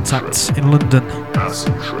to Contact in London?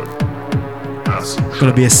 Going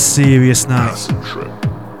to be a serious night.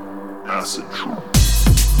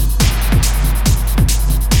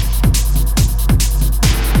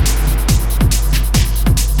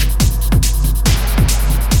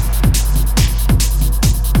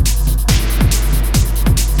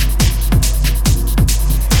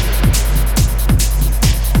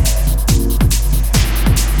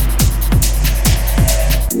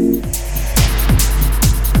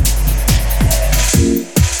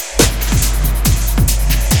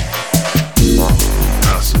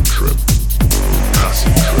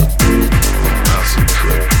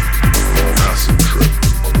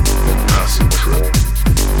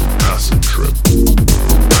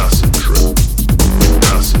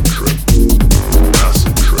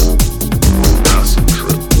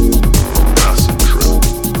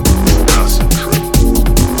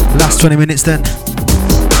 Last 20 minutes then.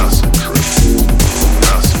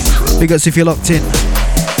 Big ups if you're locked in.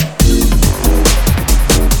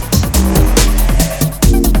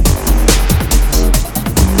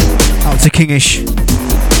 Out to Kingish.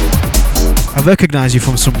 I recognise you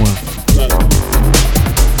from somewhere.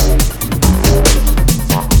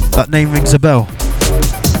 That name rings a bell.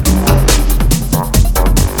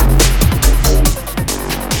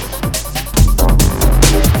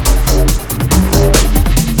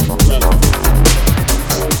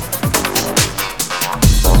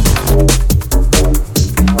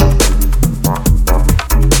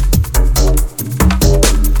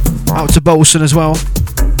 Out to Bolson as well.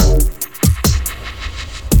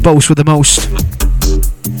 Bols with the most.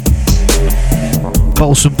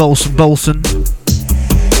 Bolson, Bolson, Bolson.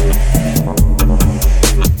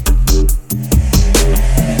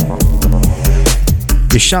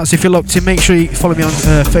 Your shouts if you're locked in. Make sure you follow me on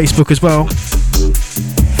Facebook as well.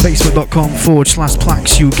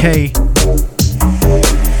 Facebook.com/PlaxUK.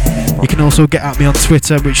 You can also get at me on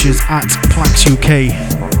Twitter, which is @PlaxUK.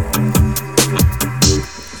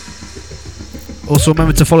 Also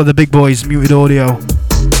remember to follow the big boys, Muted Audio.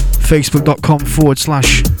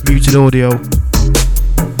 Facebook.com/Muted Audio.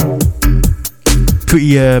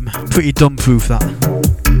 Pretty dumb proof that.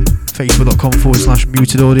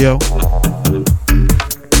 Facebook.com/Muted Audio.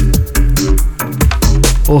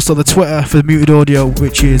 Also the Twitter for the Muted Audio,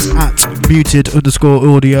 which is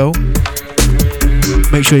 @muted_audio.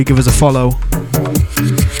 Make sure you give us a follow.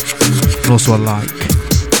 And also a like.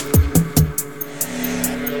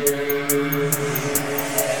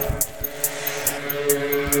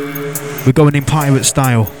 We're going in pirate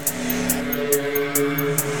style.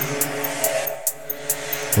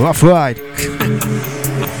 Rough ride.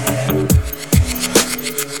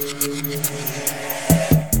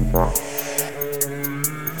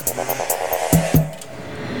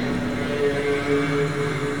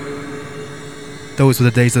 Those were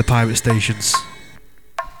the days of the pirate stations.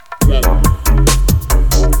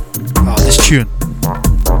 Oh, this tune.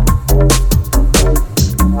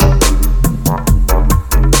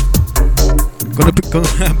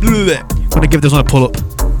 Gonna give this one a pull up.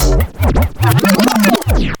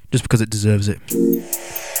 Just because it deserves it.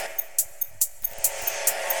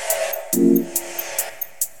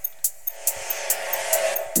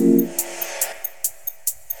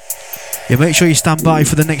 Yeah, make sure you stand by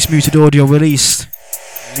for the next Muted Audio released.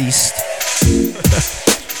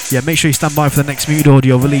 Yeah, make sure you stand by for the next Muted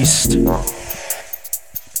Audio released.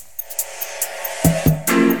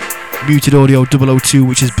 Muted Audio 002,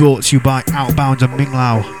 which is brought to you by Outbound and Ming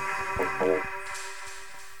Lao.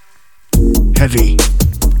 Heavy.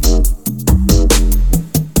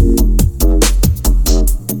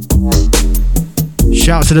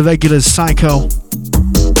 Shout out to the regulars, Psycho.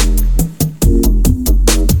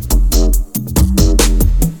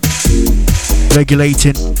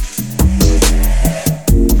 Regulating.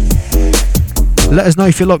 Let us know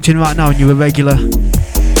if you're locked in right now and you're a regular.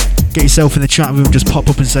 Get yourself in the chat room, just pop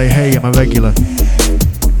up and say, hey, I'm a regular.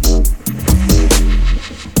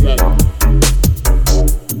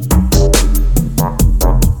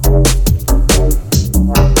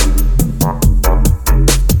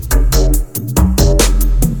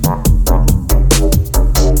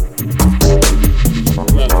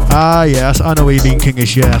 Ah, yes, I know what you mean,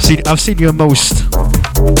 Kingish. Yeah, I've seen you on most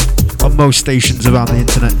stations around the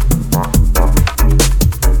internet.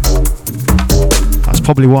 That's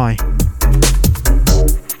probably why.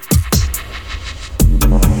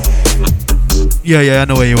 Yeah, I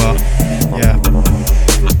know where you are. Yeah.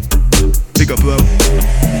 Big up, bro.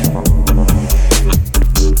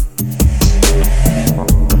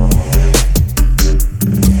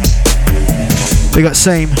 Big up,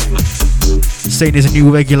 same. Saying is a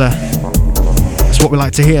new regular. That's what we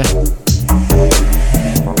like to hear.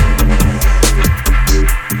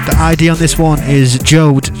 The ID on this one is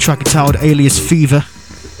Jode, track entitled Alias Fever.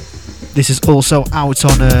 This is also out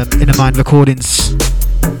on Inner Mind Recordings.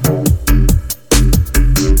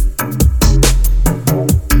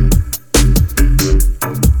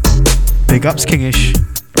 Big ups, Kingish.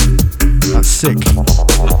 That's sick.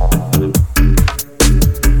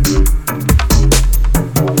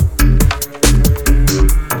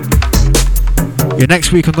 Yeah,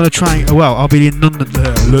 next week I'm going to try... Well, I'll be in London...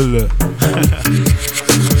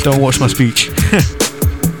 Don't watch my speech.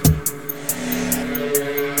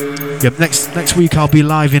 Yeah, next week I'll be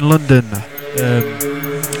live in London.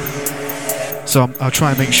 So I'll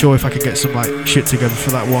try and make sure if I can get some like shit together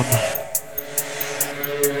for that one.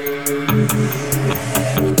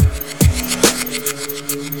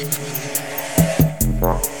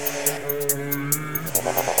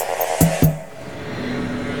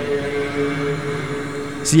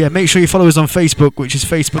 So yeah, make sure you follow us on Facebook, which is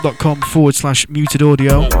facebook.com/muted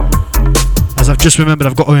audio. As I've just remembered,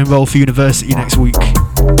 I've got to enroll for university next week.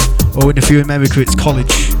 Or if you're in America, it's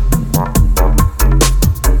college.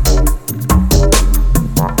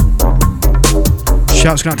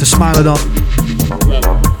 Shouts going out to Smilodon.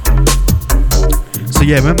 So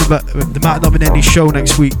yeah, remember that there might not be any show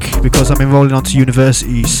next week because I'm enrolling onto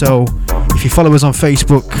university. So if you follow us on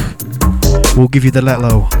Facebook, we'll give you the let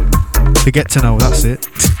low. The get to know, that's it.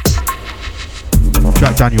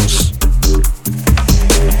 Jack Daniels.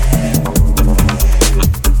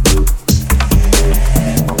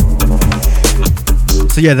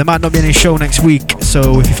 So yeah, there might not be any show next week.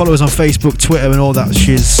 So if you follow us on Facebook, Twitter and all that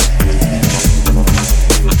shiz,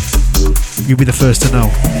 you'll be the first to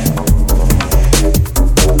know.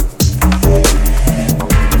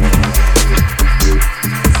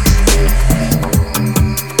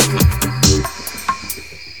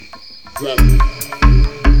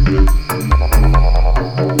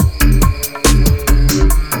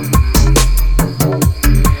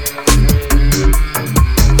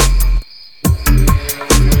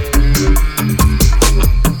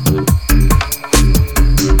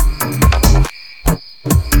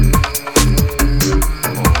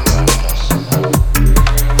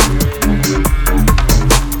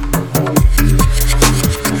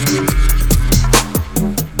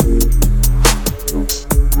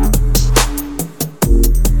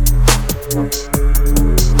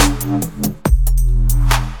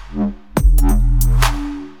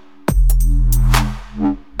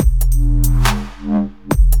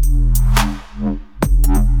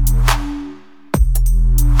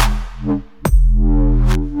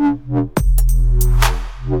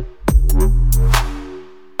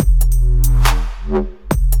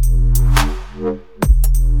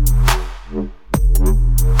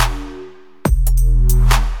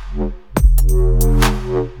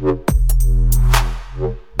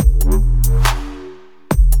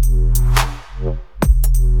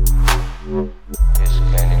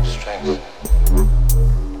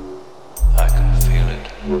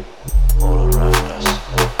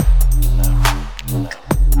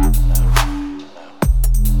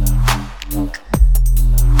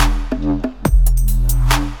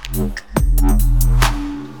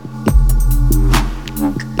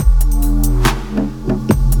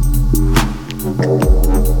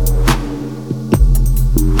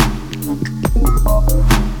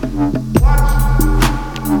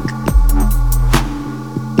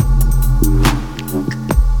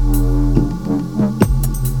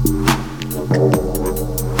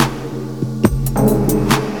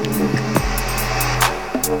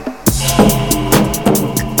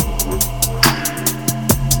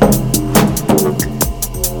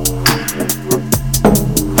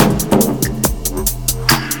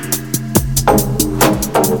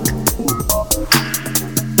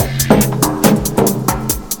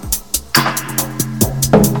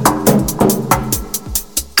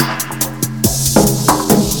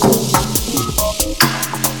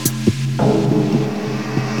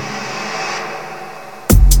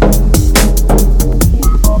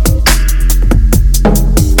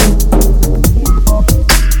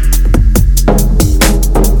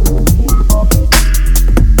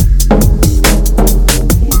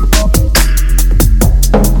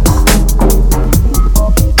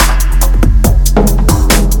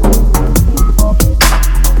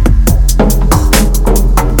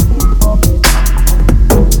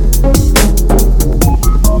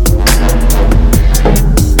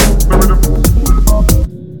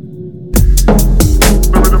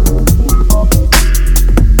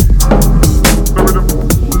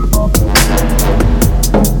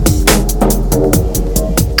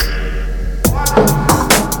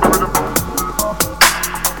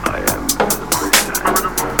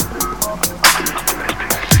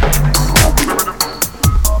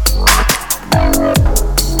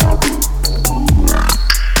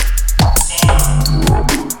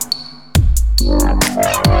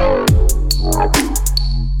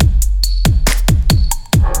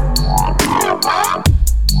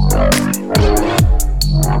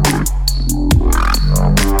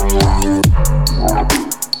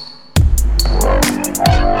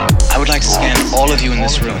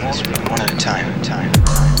 I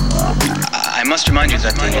must remind you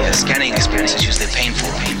that the scanning experience is usually painful,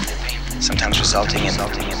 sometimes resulting in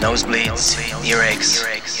nosebleeds, earaches,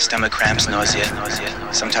 stomach cramps, nausea,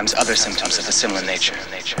 sometimes other symptoms of a similar nature.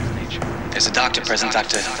 There's a doctor present,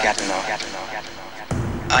 Dr. Gatineau.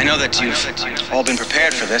 I know that you've all been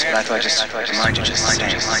prepared for this, but I thought I'd just remind you just the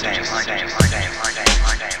same.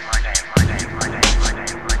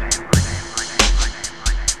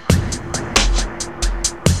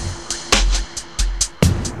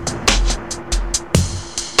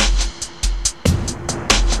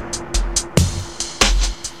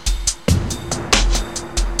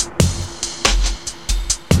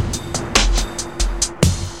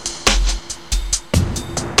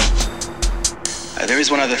 There is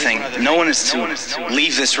one other thing. No one is to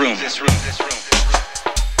leave this room.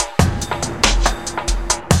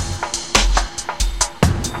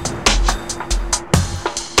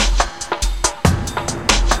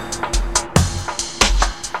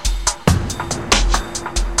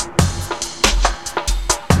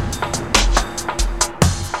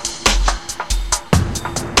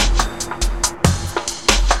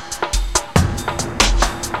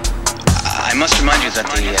 I must remind you that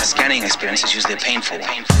the scanning experience is usually painful.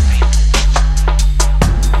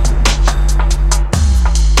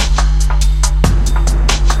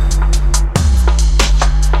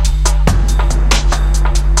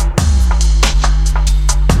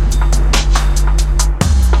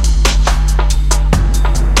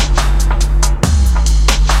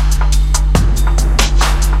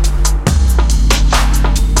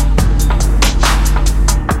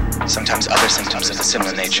 Sometimes other symptoms of a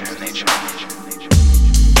similar nature.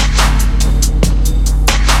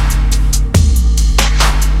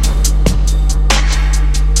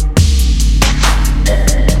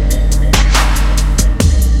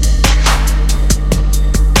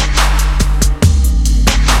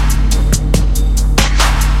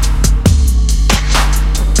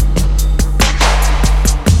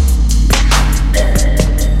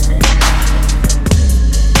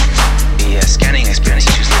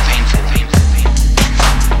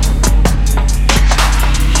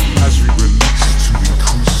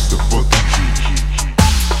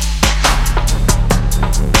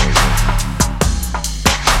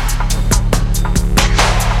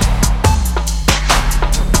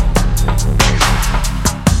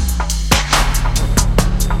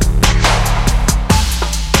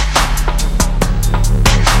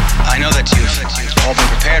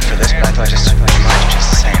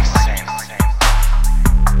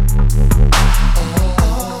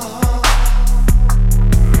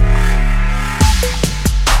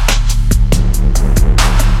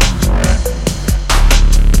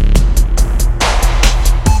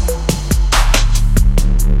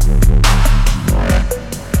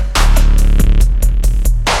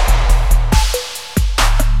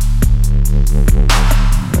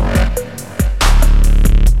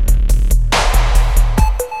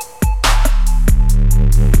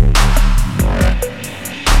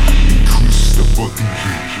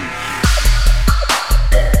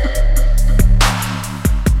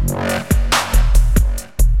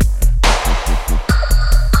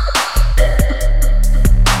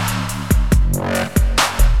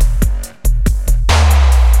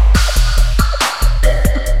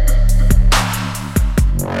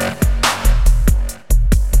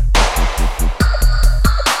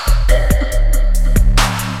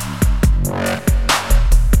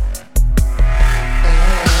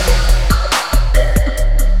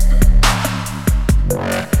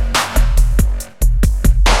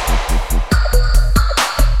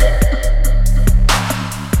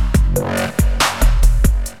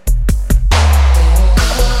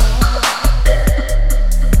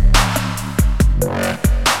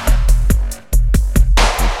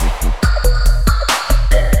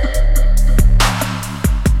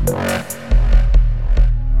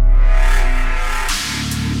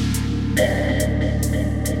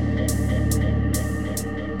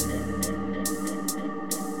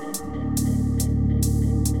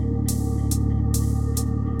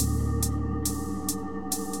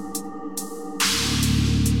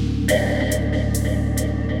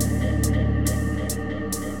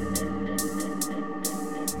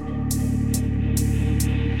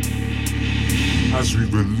 As we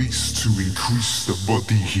release to increase the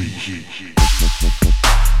body heat.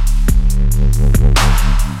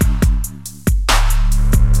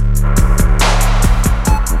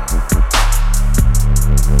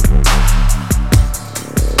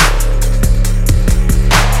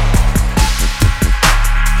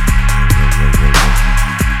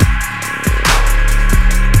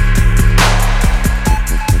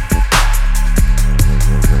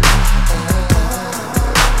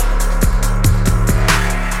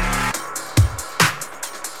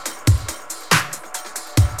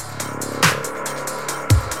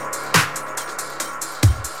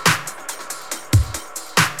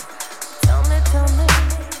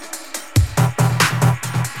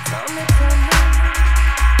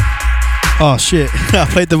 Oh shit, I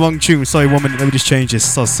played the wrong tune. Sorry, 1 minute, let me just change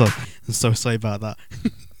this. I'm so sorry about that.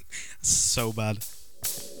 So bad.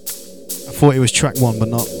 I thought it was track 1, but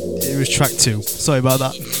not. It was track 2. Sorry about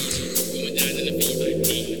that.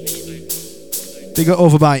 Big up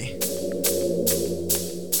Overbite.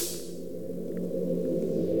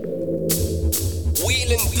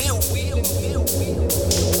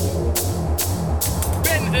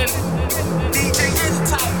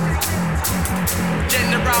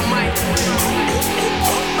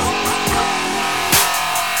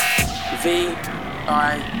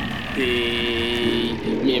 VIP.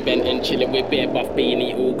 Me and Ben chilling with Bear Buff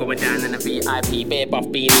Beanie, all going down in the VIP. Bear Buff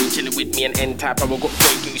Beanie chilling with me and N-Type. I got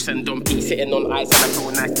Grey Goose and Don P sitting on ice, and I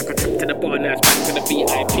feel nice. Took a trip to the bar, now it's back to the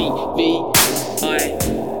VIP. VIP.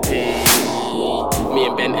 Me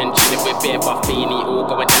and Ben chilling with Bear Buff Beanie, all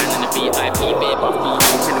going down in the VIP. Bear Buff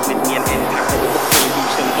Beanie chilling with me and N-Type. I got Grey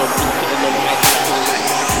Goose and Don P sitting on ice, and I feel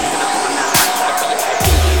nice.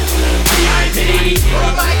 VIP.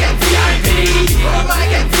 Oh my God, VIP. Oh my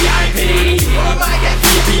God, VIP. Oh my God,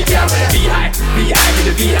 VIP. VI to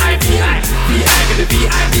the VI, VI to the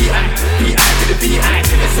VI, VI to the VI.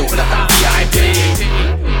 It's all about VIP.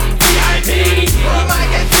 VIP. Oh my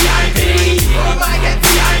God, VIP. Oh my God,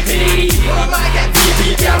 VIP. Oh my God,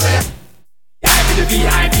 VIP. To the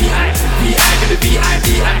VI, VI to the VI,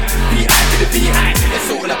 VI to the VI.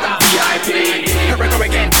 It's all about VIP. Here I go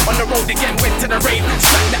again, on the road again, went to the rave,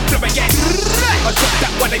 smack that flow again. I drop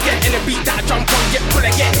that one again, in the beat that I jump on, get pull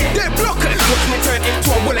again. They're blockers, watch me turn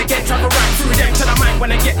into a wall again. Travel right through them to the mic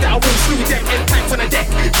when I get that I will through them. In times on the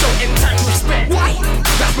deck, show in time respect. Why?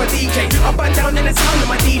 That's my DJ. I burn down in the sound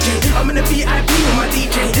of my DJ. I'm in the VIP with my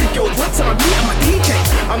DJ. Yo, what's up, me and my DJ?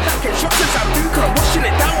 I'm back in shots as I'm Buka, washing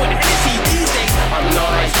it down with Hennessy these days. I'm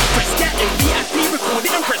nice, press get in VIP, record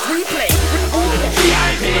it and press replay.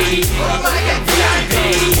 VIP, oh my God, VIP,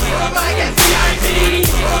 oh my God, VIP,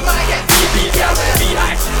 oh my God, VIP,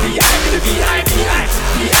 VI to the VI,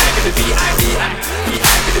 VI to the VI,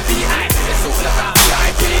 VI to the VI. It's all about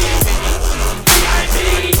VIP, VIP,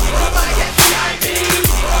 oh my God, VIP,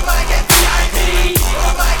 oh my God, VIP,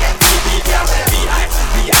 oh my God, VI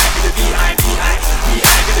to the VI,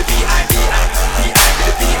 VI to the VI, VI to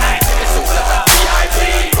the VI. It's all about VIP.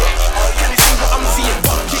 Can you see what I'm seeing?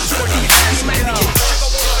 What kicks your DI, man?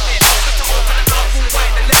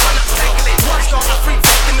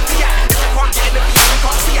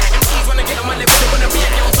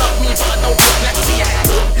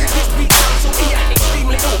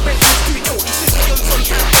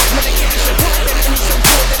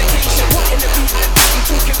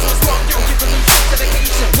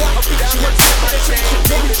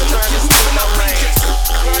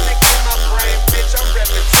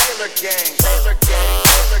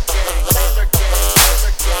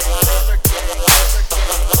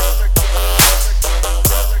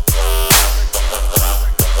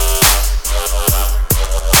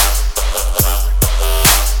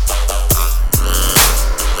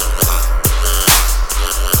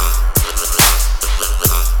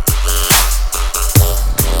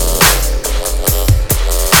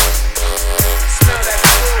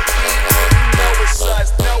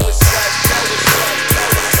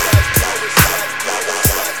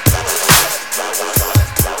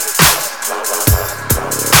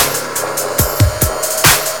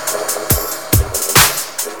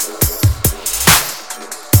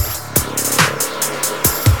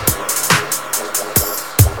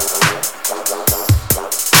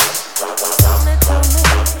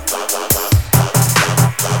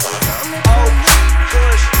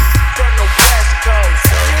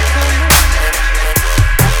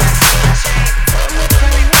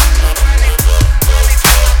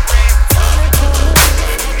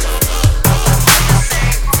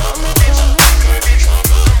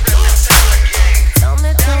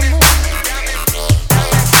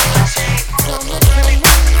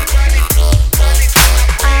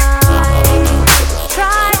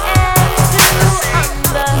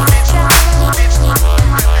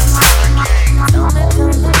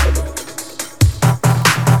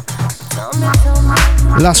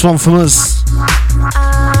 Last one from us.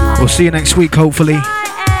 We'll see you next week, hopefully.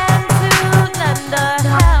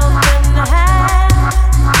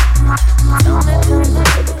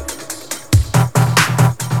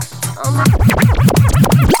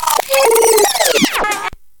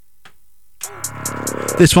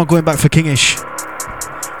 This one going back for Kingish.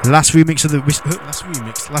 Last remix of the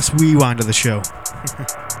last rewind of the show.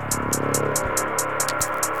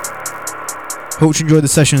 Hope you enjoyed the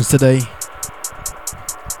sessions today.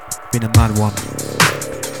 Been a mad one.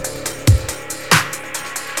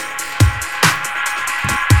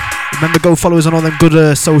 Remember, go follow us on all them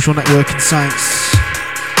good social networking sites.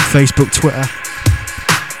 Facebook, Twitter,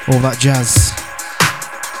 all that jazz.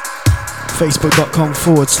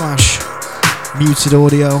 Facebook.com/muted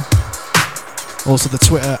audio. Also the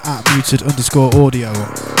Twitter @muted_audio.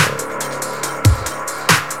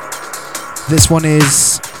 This one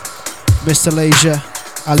is Mr. Leisure,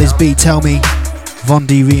 Alice B, Tell Me, Von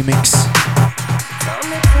D remix.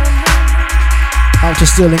 Out to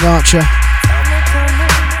Sterling Archer.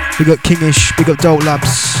 Big up Kingish, big up Dope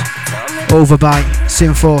Labs, Overbite,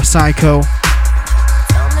 Sim4, Psycho,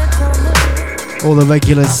 all the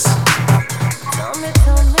regulars.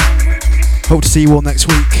 Hope to see you all next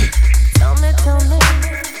week.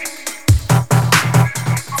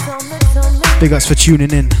 Big ups for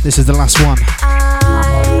tuning in. This is the last one.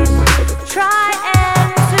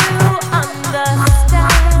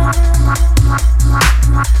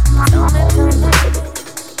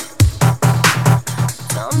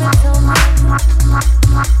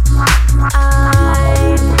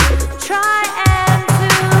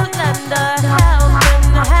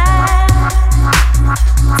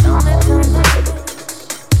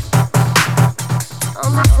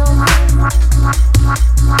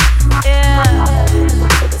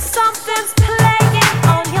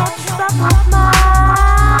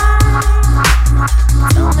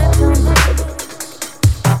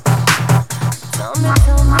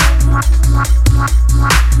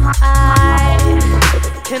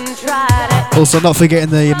 Also, not forgetting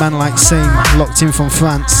the man like Same, locked in from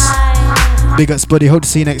France. Big ups, buddy. Hope to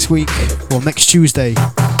see you next week, or next Tuesday.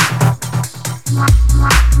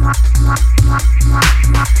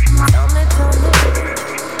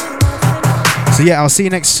 So yeah, I'll see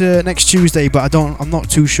you next Tuesday, but I'm not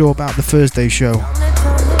too sure about the Thursday show.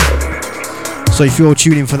 So if you're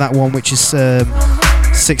tuning for that one, which is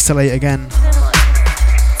 6 till 8 again,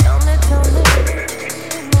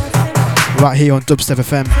 right here on Dubstep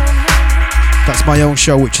FM. That's my own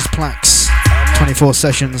show, which is Plax, 24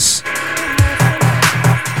 sessions.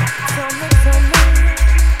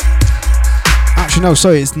 Actually, no,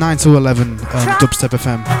 sorry, it's 9 to 11 on Dubstep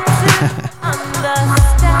FM.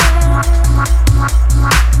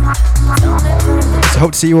 So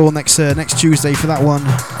hope to see you all next Tuesday for that one.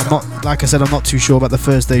 I'm not, like I said, I'm not too sure about the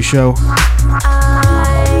Thursday show.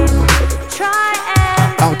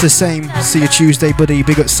 Out to Same, see you Tuesday, buddy.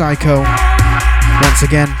 Big up Psycho once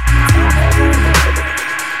again.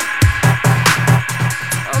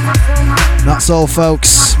 That's all,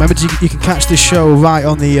 folks. Remember, you can catch this show right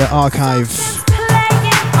on the archive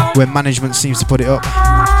where management seems to put it up.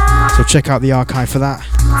 So check out the archive for that.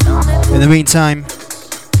 In the meantime,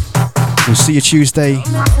 we'll see you Tuesday.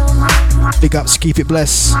 Big ups, keep it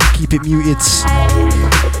blessed, keep it muted.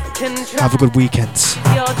 Have a good weekend.